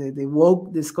the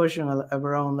woke discussion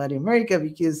around Latin America,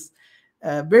 because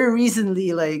very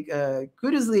recently,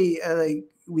 curiously,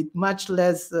 with much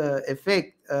less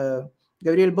effect,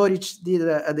 Gabriel Boric did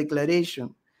a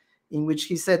declaration in which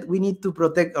he said we need to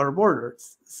protect our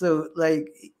borders. So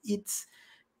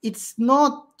it's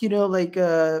not,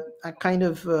 a kind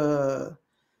of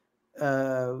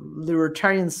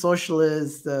libertarian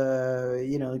socialist,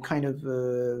 kind of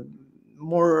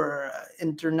more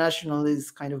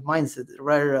internationalist kind of mindset,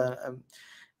 rather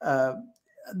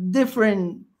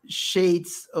different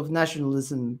shades of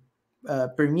nationalism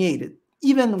permeated.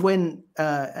 Even when,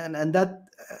 and that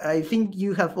I think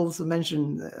you have also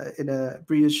mentioned in a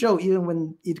previous show, even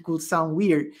when it could sound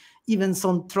weird, even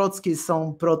some Trotskyists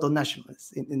sound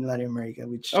proto-nationalists in Latin America,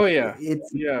 which it's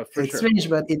strange,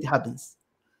 but it happens.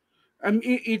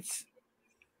 It's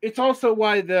also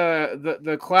why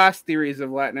the class theories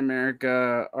of Latin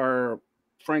America are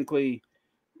frankly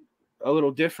a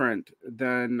little different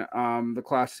than the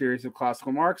class theories of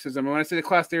classical Marxism. And when I say the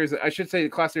class theories, I should say the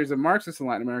class theories of Marxists in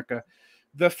Latin America.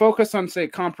 The focus on, say,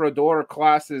 comprador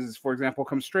classes, for example,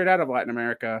 comes straight out of Latin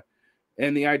America,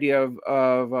 and the idea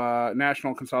of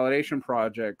national consolidation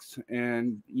projects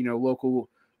and local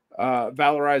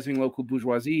valorizing local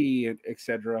bourgeoisie,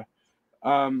 etc.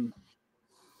 I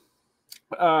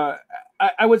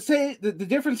would say that the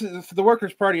difference for the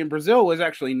Workers' Party in Brazil was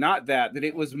actually not that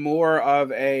it was more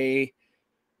of a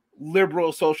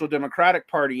liberal social democratic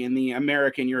party in the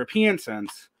American European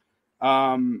sense,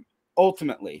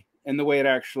 ultimately, in the way it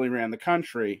actually ran the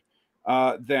country,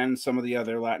 than some of the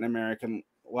other Latin American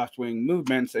left-wing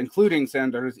movements, including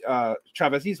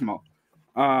Chavezismo.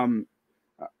 And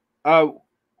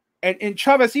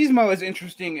Chavezismo is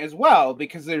interesting as well,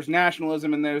 because there's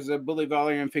nationalism and there's a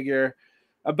Bolivarian figure.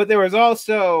 But there was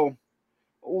also,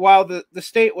 while the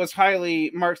state was highly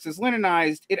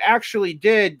Marxist-Leninized, it actually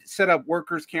did set up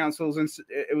workers' councils and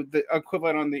the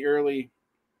equivalent on the early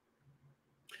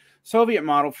Soviet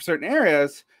model for certain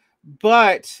areas,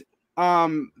 but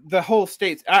the whole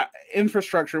state's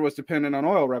infrastructure was dependent on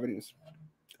oil revenues,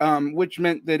 which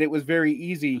meant that it was very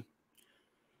easy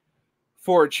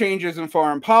for changes in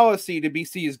foreign policy to be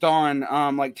seized on,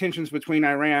 like tensions between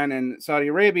Iran and Saudi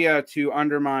Arabia, to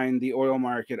undermine the oil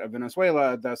market of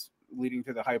Venezuela, thus leading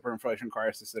to the hyperinflation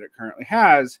crisis that it currently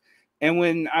has. And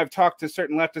when I've talked to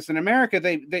certain leftists in America,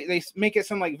 they make it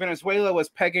sound like Venezuela was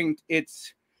pegging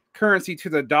its currency to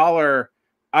the dollar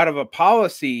out of a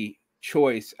policy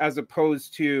choice, as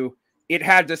opposed to it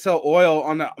had to sell oil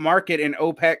on the market and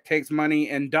OPEC takes money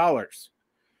in dollars.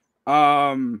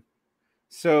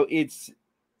 So it's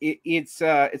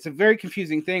a very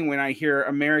confusing thing when I hear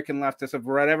American leftists of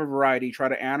whatever variety try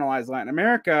to analyze Latin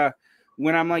America,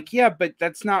 when I'm like, yeah, but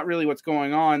that's not really what's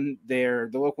going on there.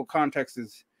 The local context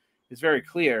is very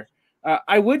clear.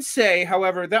 I would say,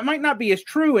 however, that might not be as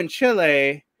true in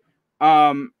Chile,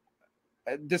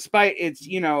 despite its,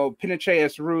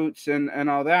 Pinochetist roots and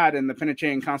all that, and the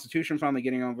Pinochetan constitution finally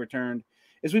getting overturned,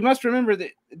 is we must remember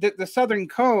that the Southern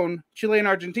Cone, Chile and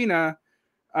Argentina,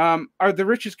 are the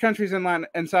richest countries in Latin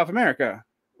and South America,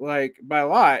 like by a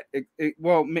lot.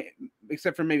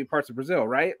 Except for maybe parts of Brazil,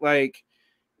 right? Like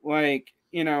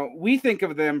we think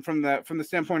of them from the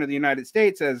standpoint of the United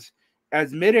States as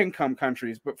mid-income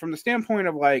countries, but from the standpoint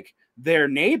of like their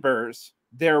neighbors,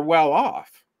 they're well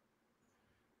off.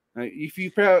 If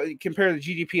you compare the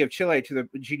GDP of Chile to the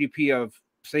GDP of,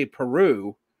 say,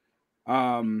 Peru,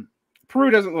 Peru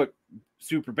doesn't look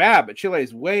super bad, but Chile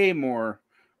is way more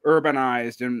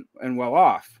urbanized and well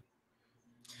off.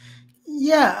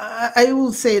 Yeah, I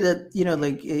will say that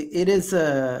it is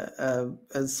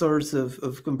a source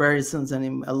of comparisons, and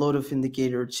in a lot of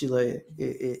indicators, Chile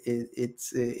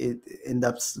it ends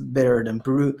up better than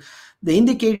Peru. The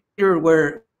indicator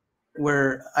where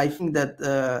I think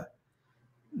that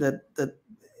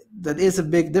is a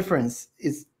big difference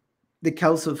is the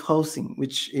cost of housing,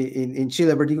 which in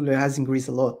Chile particularly has increased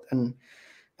a lot, and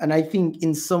I think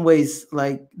in some ways,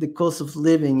 like, the cost of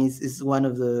living is one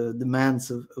of the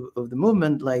demands of the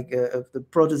movement, like of the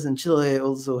protests in Chile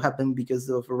also happened because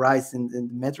of a rise in the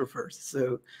metro fares.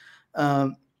 So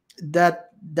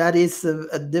that is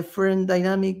a different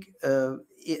dynamic.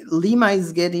 Lima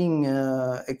is getting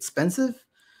expensive,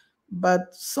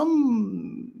 but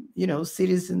some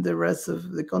cities in the rest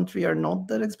of the country are not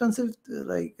that expensive.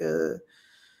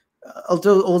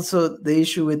 Although also the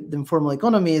issue with the informal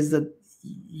economy is that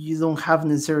you don't have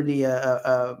necessarily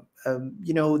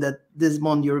that this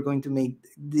month you're going to make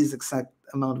this exact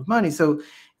amount of money. So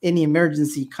any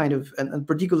emergency kind of, and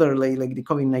particularly like the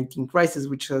COVID-19 crisis,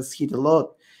 which has hit a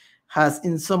lot, has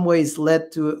in some ways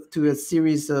led to a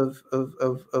series of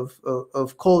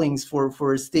callings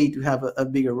for a state to have a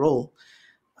bigger role.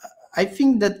 I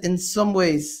think that in some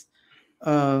ways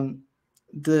the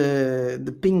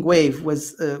pink wave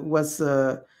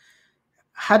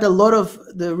had a lot of,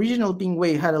 the original pink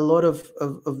wave had a lot of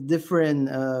different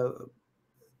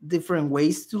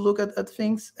ways to look at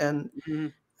things, and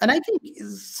I think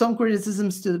some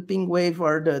criticisms to the pink wave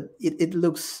are that it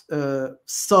looks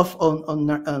soft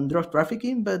on drug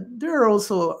trafficking, but there are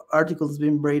also articles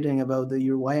being written about the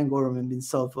Uruguayan government being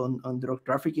soft on drug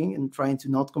trafficking and trying to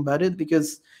not combat it,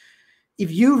 because if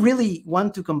you really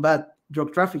want to combat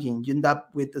drug trafficking, you end up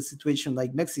with a situation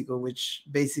like Mexico, which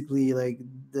basically, like,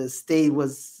 the state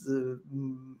was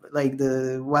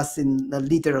was in a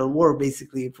literal war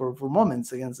basically for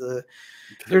moments against the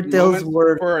cartels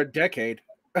were for a decade.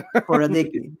 For a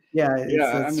decade. Yeah.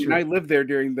 I mean, true. I lived there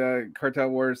during the cartel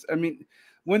wars. I mean,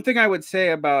 one thing I would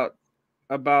say about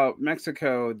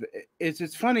Mexico is,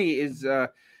 it's funny, is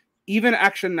even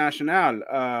Action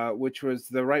Nacional, which was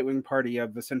the right-wing party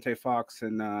of Vicente Fox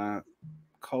and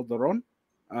Calderon,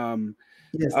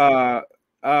 yes.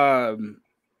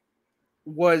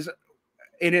 Was,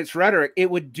 in its rhetoric, it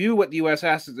would do what the U.S.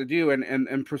 asked it to do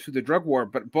and pursue the drug war.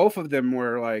 But both of them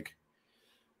were like,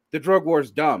 the drug war is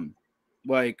dumb.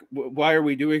 Like, why are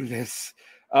we doing this?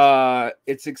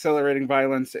 It's accelerating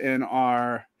violence in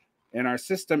our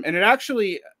system, and it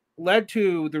actually led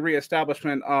to the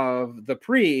reestablishment of the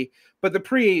PRI. But the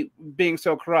PRI, being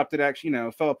so corrupt, it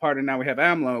actually fell apart, and now we have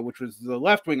AMLO, which was the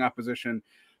left-wing opposition.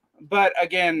 But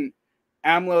again,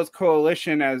 AMLO's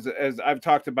coalition, as I've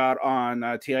talked about on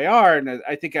TIR, and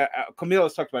I think Camilo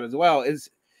has talked about as well, is,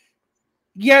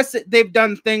 yes, they've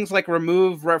done things like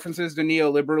remove references to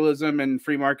neoliberalism and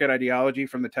free market ideology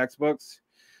from the textbooks,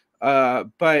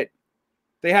 but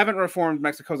they haven't reformed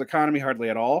Mexico's economy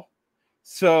hardly at all.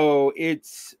 So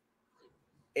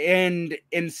and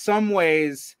in some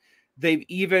ways, they've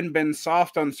even been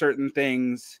soft on certain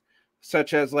things,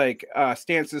 such as like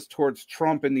stances towards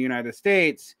Trump in the United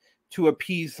States, to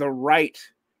appease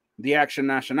the Action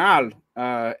Nationale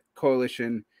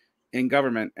coalition in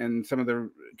government and some of the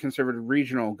conservative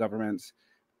regional governments.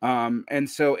 And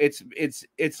so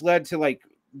it's led to like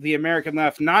the American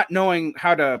left not knowing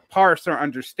how to parse or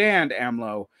understand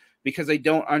AMLO because they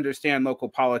don't understand local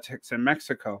politics in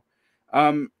Mexico.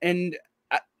 And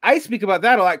I speak about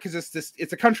that a lot because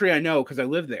it's a country I know because I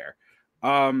live there.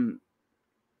 I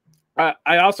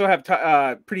also have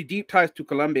pretty deep ties to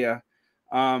Colombia.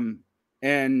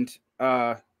 And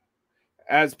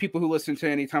as people who listen to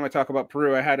any time I talk about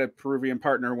Peru, I had a Peruvian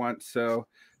partner once. So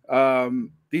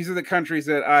these are the countries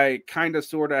that I kind of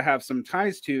sort of have some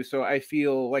ties to. So I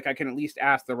feel like I can at least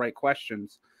ask the right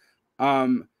questions.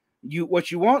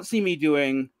 What you won't see me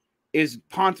doing is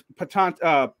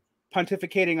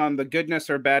pontificating on the goodness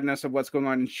or badness of what's going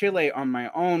on in Chile on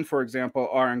my own, for example,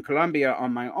 or in Colombia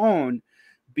on my own,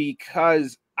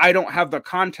 because I don't have the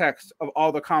context of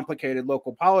all the complicated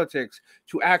local politics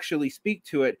to actually speak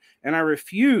to it. And I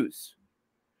refuse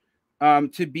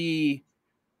to be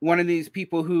one of these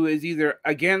people who is either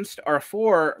against or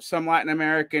for some Latin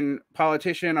American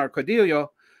politician or caudillo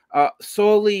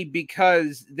solely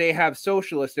because they have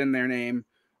socialist in their name,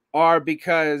 or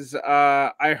because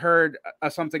I heard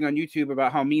something on YouTube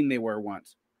about how mean they were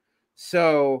once.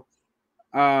 So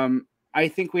I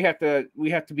think we have to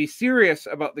be serious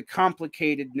about the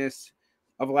complicatedness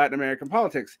of Latin American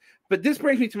politics. But this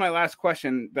brings me to my last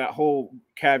question, that whole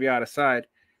caveat aside.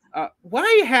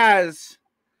 Why has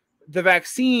the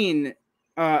vaccine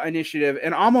initiative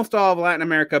in almost all of Latin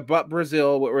America, but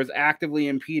Brazil, where it was actively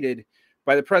impeded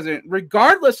by the president,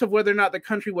 regardless of whether or not the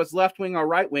country was left-wing or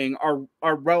right-wing, or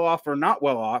well off or not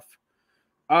well off,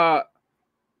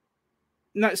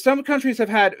 some countries have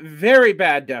had very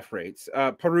bad death rates,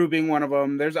 Peru being one of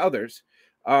them. There's others,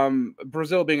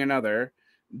 Brazil being another.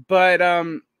 But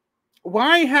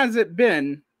why has it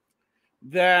been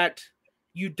that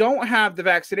you don't have the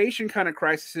vaccination kind of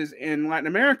crises in Latin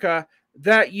America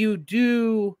that you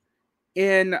do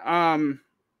in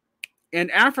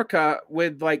Africa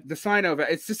with like the Sino?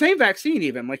 It's the same vaccine,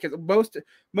 even like most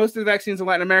of the vaccines in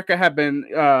Latin America have been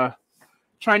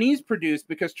Chinese produced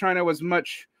because China was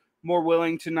much more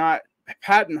willing to not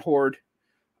patent hoard,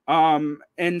 and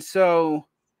had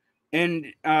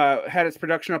its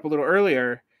production up a little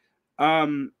earlier.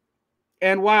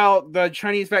 And while the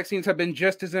Chinese vaccines have been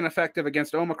just as ineffective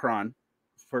against Omicron,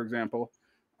 for example,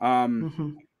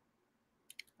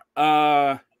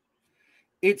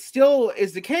 it still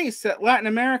is the case that Latin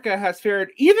America has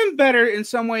fared even better in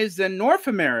some ways than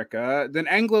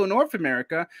Anglo-North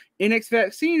America in its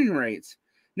vaccine rates.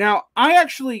 Now, I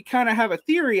actually kind of have a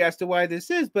theory as to why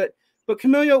this is, but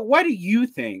Camilo, why do you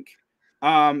think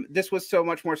this was so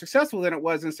much more successful than it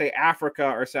was in, say, Africa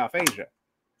or South Asia?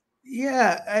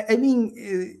 Yeah, I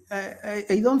mean,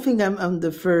 I don't think I'm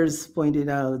the first pointed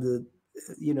out that,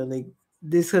 like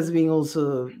this has been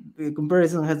also, a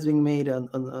comparison has been made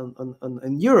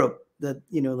on Europe that,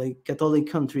 like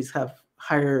Catholic countries have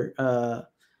higher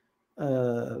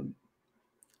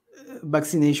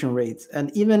vaccination rates. And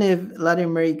even if Latin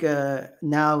America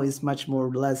now is much more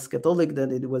or less Catholic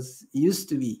than it was used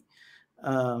to be,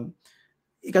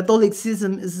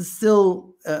 Catholicism is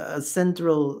still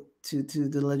central to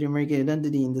the Latin American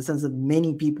identity, in the sense that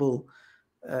many people,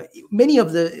 many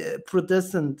of the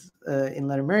Protestant in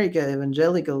Latin America,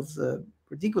 evangelicals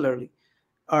particularly,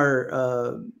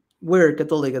 were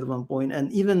Catholic at one point,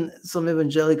 and even some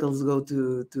evangelicals go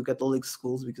to Catholic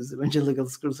schools because evangelical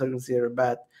schools are considered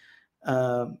bad.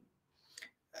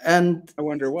 And I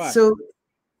wonder why. So,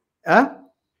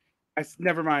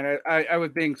 never mind. I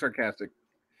was being sarcastic.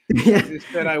 Yeah. I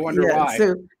said I wonder why.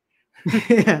 So,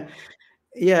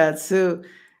 yeah. So,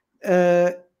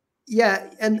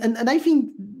 and I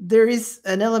think there is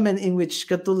an element in which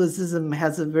Catholicism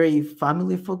has a very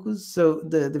family focus. So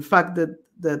the fact that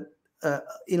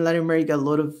in Latin America a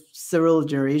lot of several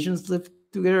generations live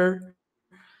together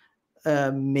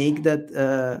make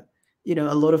that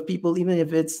a lot of people, even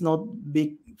if it's not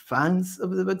big fans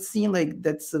of the vaccine, like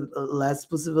that's less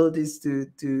possibilities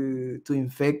to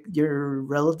infect your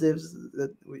relatives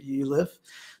that you live.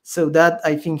 So that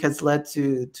I think has led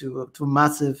to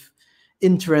massive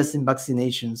interest in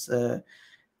vaccinations.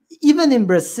 Even in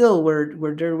Brazil,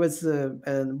 where there was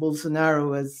Bolsonaro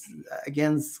was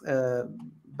against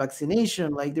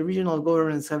vaccination, like the regional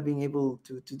governments have been able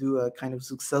to do a kind of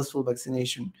successful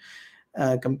vaccination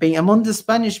campaign. Among the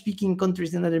Spanish-speaking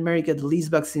countries in Latin America, the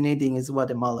least vaccinating is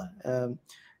Guatemala.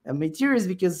 And my theory is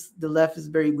because the left is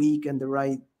very weak and the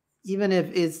right, even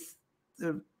if it's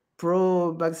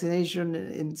pro-vaccination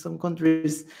in some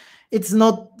countries, it's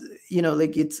not,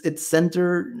 like it's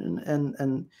centered,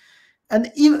 and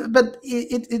And even, but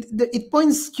it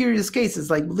points curious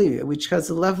cases like Bolivia, which has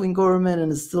a left-wing government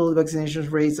and still vaccination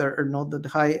rates are not that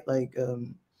high, like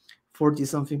 40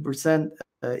 something percent.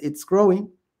 It's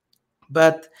growing,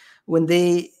 but when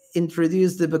they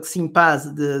introduced the vaccine pass,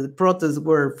 the protests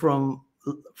were from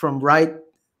right,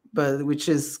 but which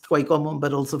is quite common,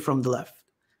 but also from the left.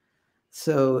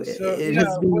 So it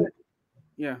has been,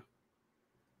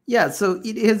 so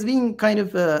it has been kind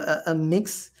of a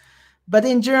mix. But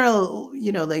in general,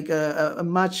 like a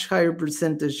much higher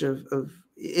percentage of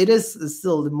it is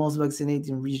still the most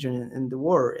vaccinated region in the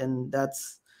world, and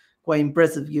that's quite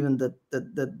impressive given that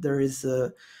there is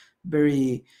a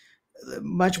very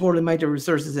much more limited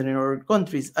resources in our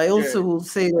countries. I also will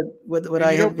say that what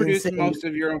I have been saying, most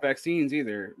of your own vaccines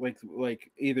either, like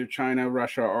either China,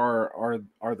 Russia, or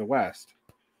the West.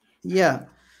 Yeah,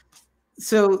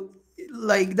 so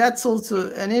like that's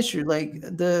also an issue. Like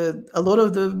a lot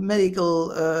of the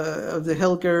medical of the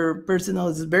healthcare personnel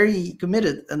is very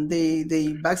committed, and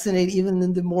they vaccinate even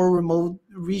in the more remote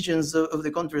regions of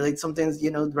the country. Like sometimes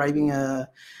driving in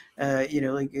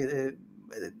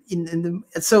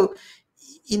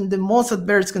the most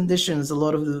adverse conditions, a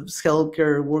lot of the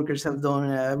healthcare workers have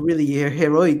done really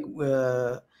heroic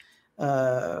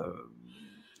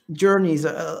journeys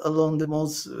along the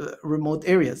most remote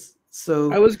areas.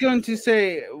 So I was going to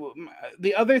say,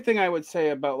 the other thing I would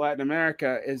say about Latin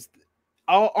America is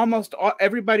almost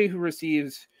everybody who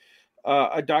receives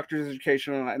a doctor's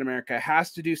education in Latin America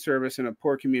has to do service in a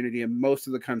poor community in most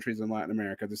of the countries in Latin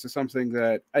America. This is something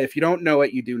that if you don't know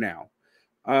it, you do now.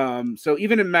 So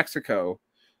even in Mexico,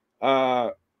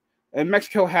 and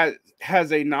Mexico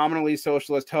has a nominally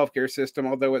socialist healthcare system,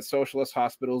 although its socialist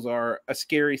hospitals are a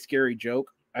scary, scary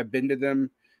joke. I've been to them.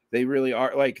 They really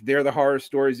are, like, they're the horror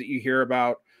stories that you hear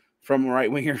about from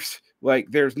right-wingers. Like,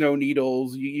 there's no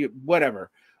needles, whatever.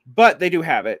 But they do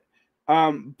have it.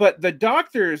 But the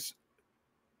doctors,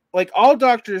 like all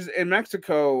doctors in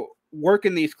Mexico, work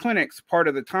in these clinics part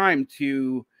of the time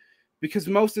because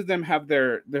most of them have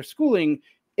their schooling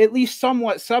at least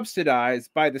somewhat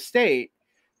subsidized by the state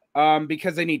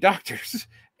because they need doctors.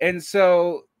 And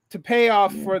so to pay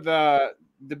off for the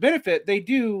benefit, they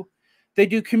do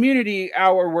community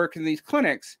hour work in these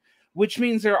clinics, which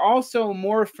means they're also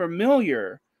more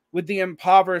familiar with the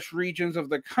impoverished regions of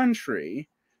the country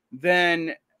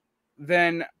than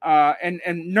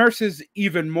and nurses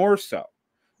even more so,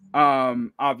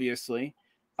 obviously.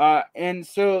 And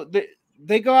so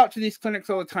they go out to these clinics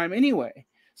all the time anyway.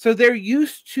 So they're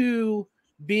used to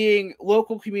being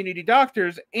local community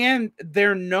doctors, and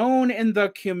they're known in the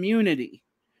community.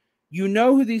 You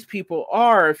know who these people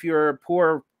are. If you're a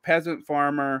poor peasant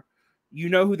farmer, you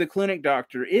know who the clinic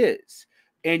doctor is,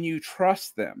 and you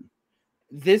trust them.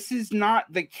 This is not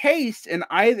the case in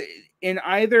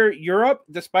either Europe,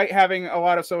 despite having a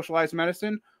lot of socialized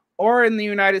medicine, or in the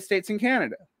United States and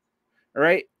Canada. All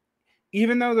right.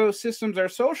 Even though those systems are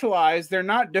socialized, they're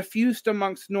not diffused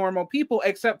amongst normal people,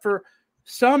 except for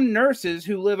some nurses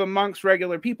who live amongst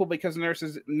regular people because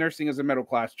nursing is a middle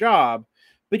class job.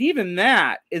 But even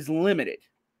that is limited.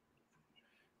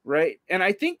 Right. And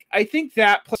I think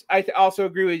that, plus I also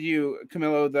agree with you,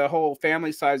 Camilo, the whole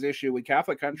family size issue with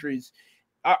Catholic countries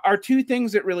are two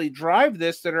things that really drive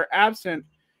this that are absent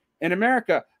in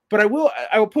America. But I will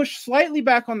push slightly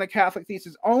back on the Catholic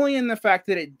thesis only in the fact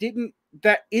that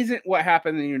that isn't what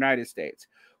happened in the United States.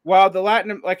 While the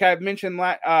Latin, like I've mentioned,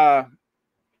 the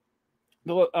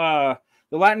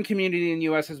Latin community in the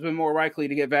U.S. has been more likely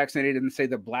to get vaccinated than, say,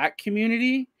 the Black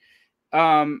community,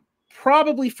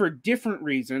 probably for different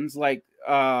reasons, like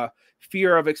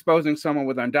fear of exposing someone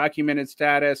with undocumented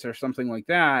status or something like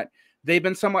that. They've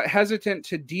been somewhat hesitant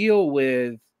to deal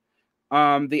with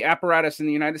the apparatus in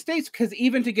the United States, because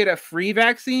even to get a free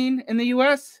vaccine in the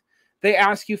U.S., they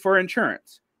ask you for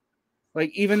insurance.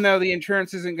 Like, even though the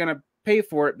insurance isn't going to pay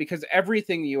for it, because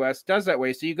everything in the U.S. does that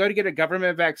way. So you go to get a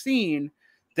government vaccine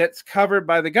that's covered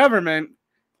by the government,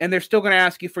 and they're still going to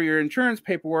ask you for your insurance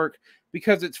paperwork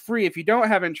because it's free if you don't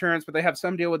have insurance, but they have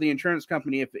some deal with the insurance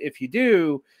company if you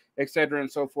do, et cetera,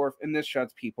 and so forth. And this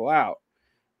shuts people out.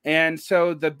 And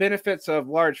so the benefits of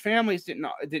large families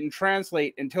didn't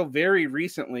translate until very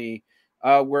recently,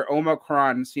 where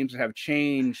Omicron seems to have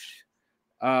changed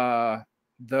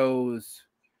those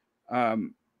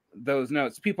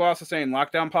notes. People also saying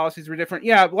lockdown policies were different.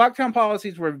 Yeah, lockdown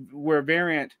policies were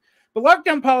variant, but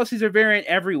lockdown policies are variant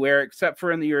everywhere except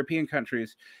for in the European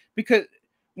countries, because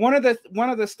one of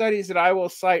the studies that I will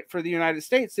cite for the United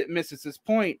States that misses this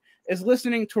point is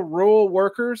listening to rural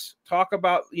workers talk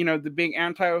about, the being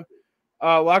anti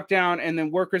lockdown, and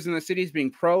then workers in the cities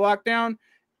being pro lockdown.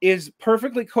 is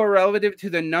perfectly correlative to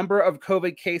the number of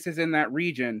COVID cases in that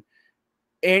region.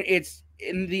 And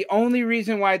the only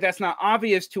reason why that's not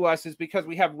obvious to us is because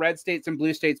we have red states and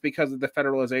blue states because of the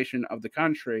federalization of the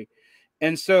country.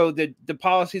 And so the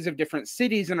policies of different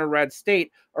cities in a red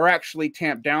state are actually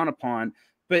tamped down upon.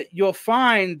 But you'll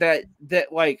find that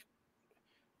like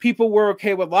people were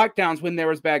okay with lockdowns when there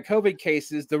was bad COVID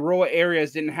cases. The rural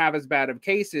areas didn't have as bad of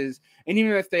cases. And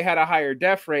even if they had a higher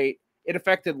death rate, it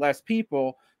affected less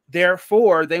people.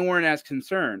 Therefore, they weren't as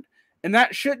concerned. And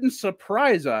that shouldn't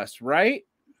surprise us, right?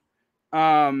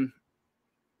 Someone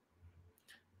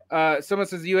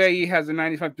says UAE has a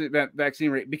 95%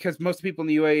 vaccine rate because most people in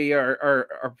the UAE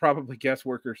are probably guest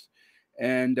workers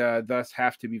and thus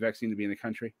have to be vaccinated to be in the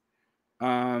country.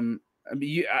 I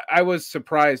mean, I was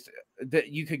surprised that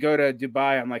you could go to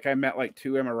Dubai. I'm like, I met like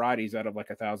 2 Emiratis out of like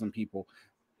 1,000 people.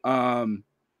 Also,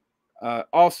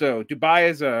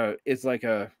 Dubai is like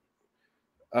a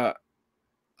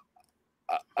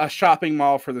shopping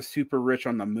mall for the super rich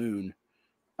on the moon.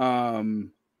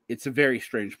 It's a very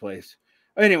strange place.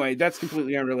 Anyway, that's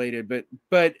completely unrelated.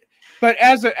 But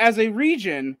as a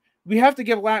region, we have to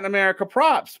give Latin America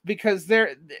props because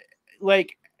they're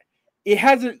like, it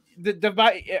hasn't the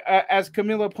divide. As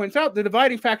Camilo points out, the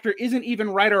dividing factor isn't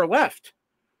even right or left.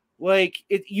 Like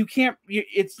you can't.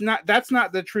 It's not. That's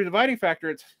not the true dividing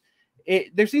factor.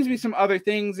 There seems to be some other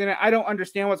things in it. I don't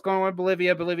understand what's going on with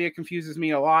Bolivia. Bolivia confuses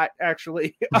me a lot,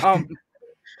 actually.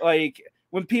 Like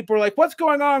when people are like, "What's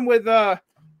going on with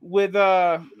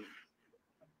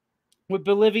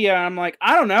Bolivia?" I'm like,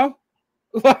 I don't know.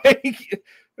 Like,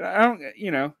 I don't,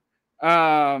 you know.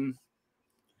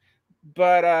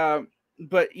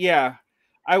 But yeah,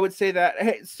 I would say that.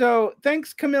 Hey, so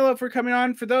thanks, Camilo, for coming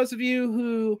on. For those of you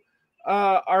who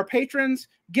are patrons,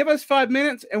 give us 5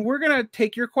 minutes, and we're gonna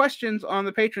take your questions on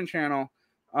the Patreon channel.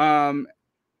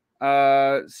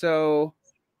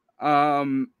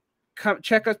 Come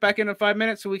check us back in 5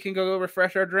 minutes so we can go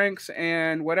refresh our drinks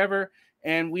and whatever,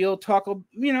 and we'll talk,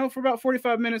 you know, for about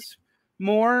 45 minutes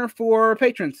more for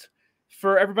patrons.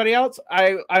 For everybody else,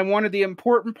 I wanted the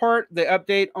important part, the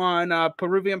update on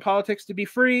Peruvian politics, to be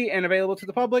free and available to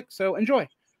the public. So enjoy.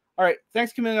 All right.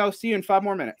 Thanks, Camilo. I'll see you in 5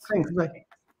 more minutes. Thanks. Bye.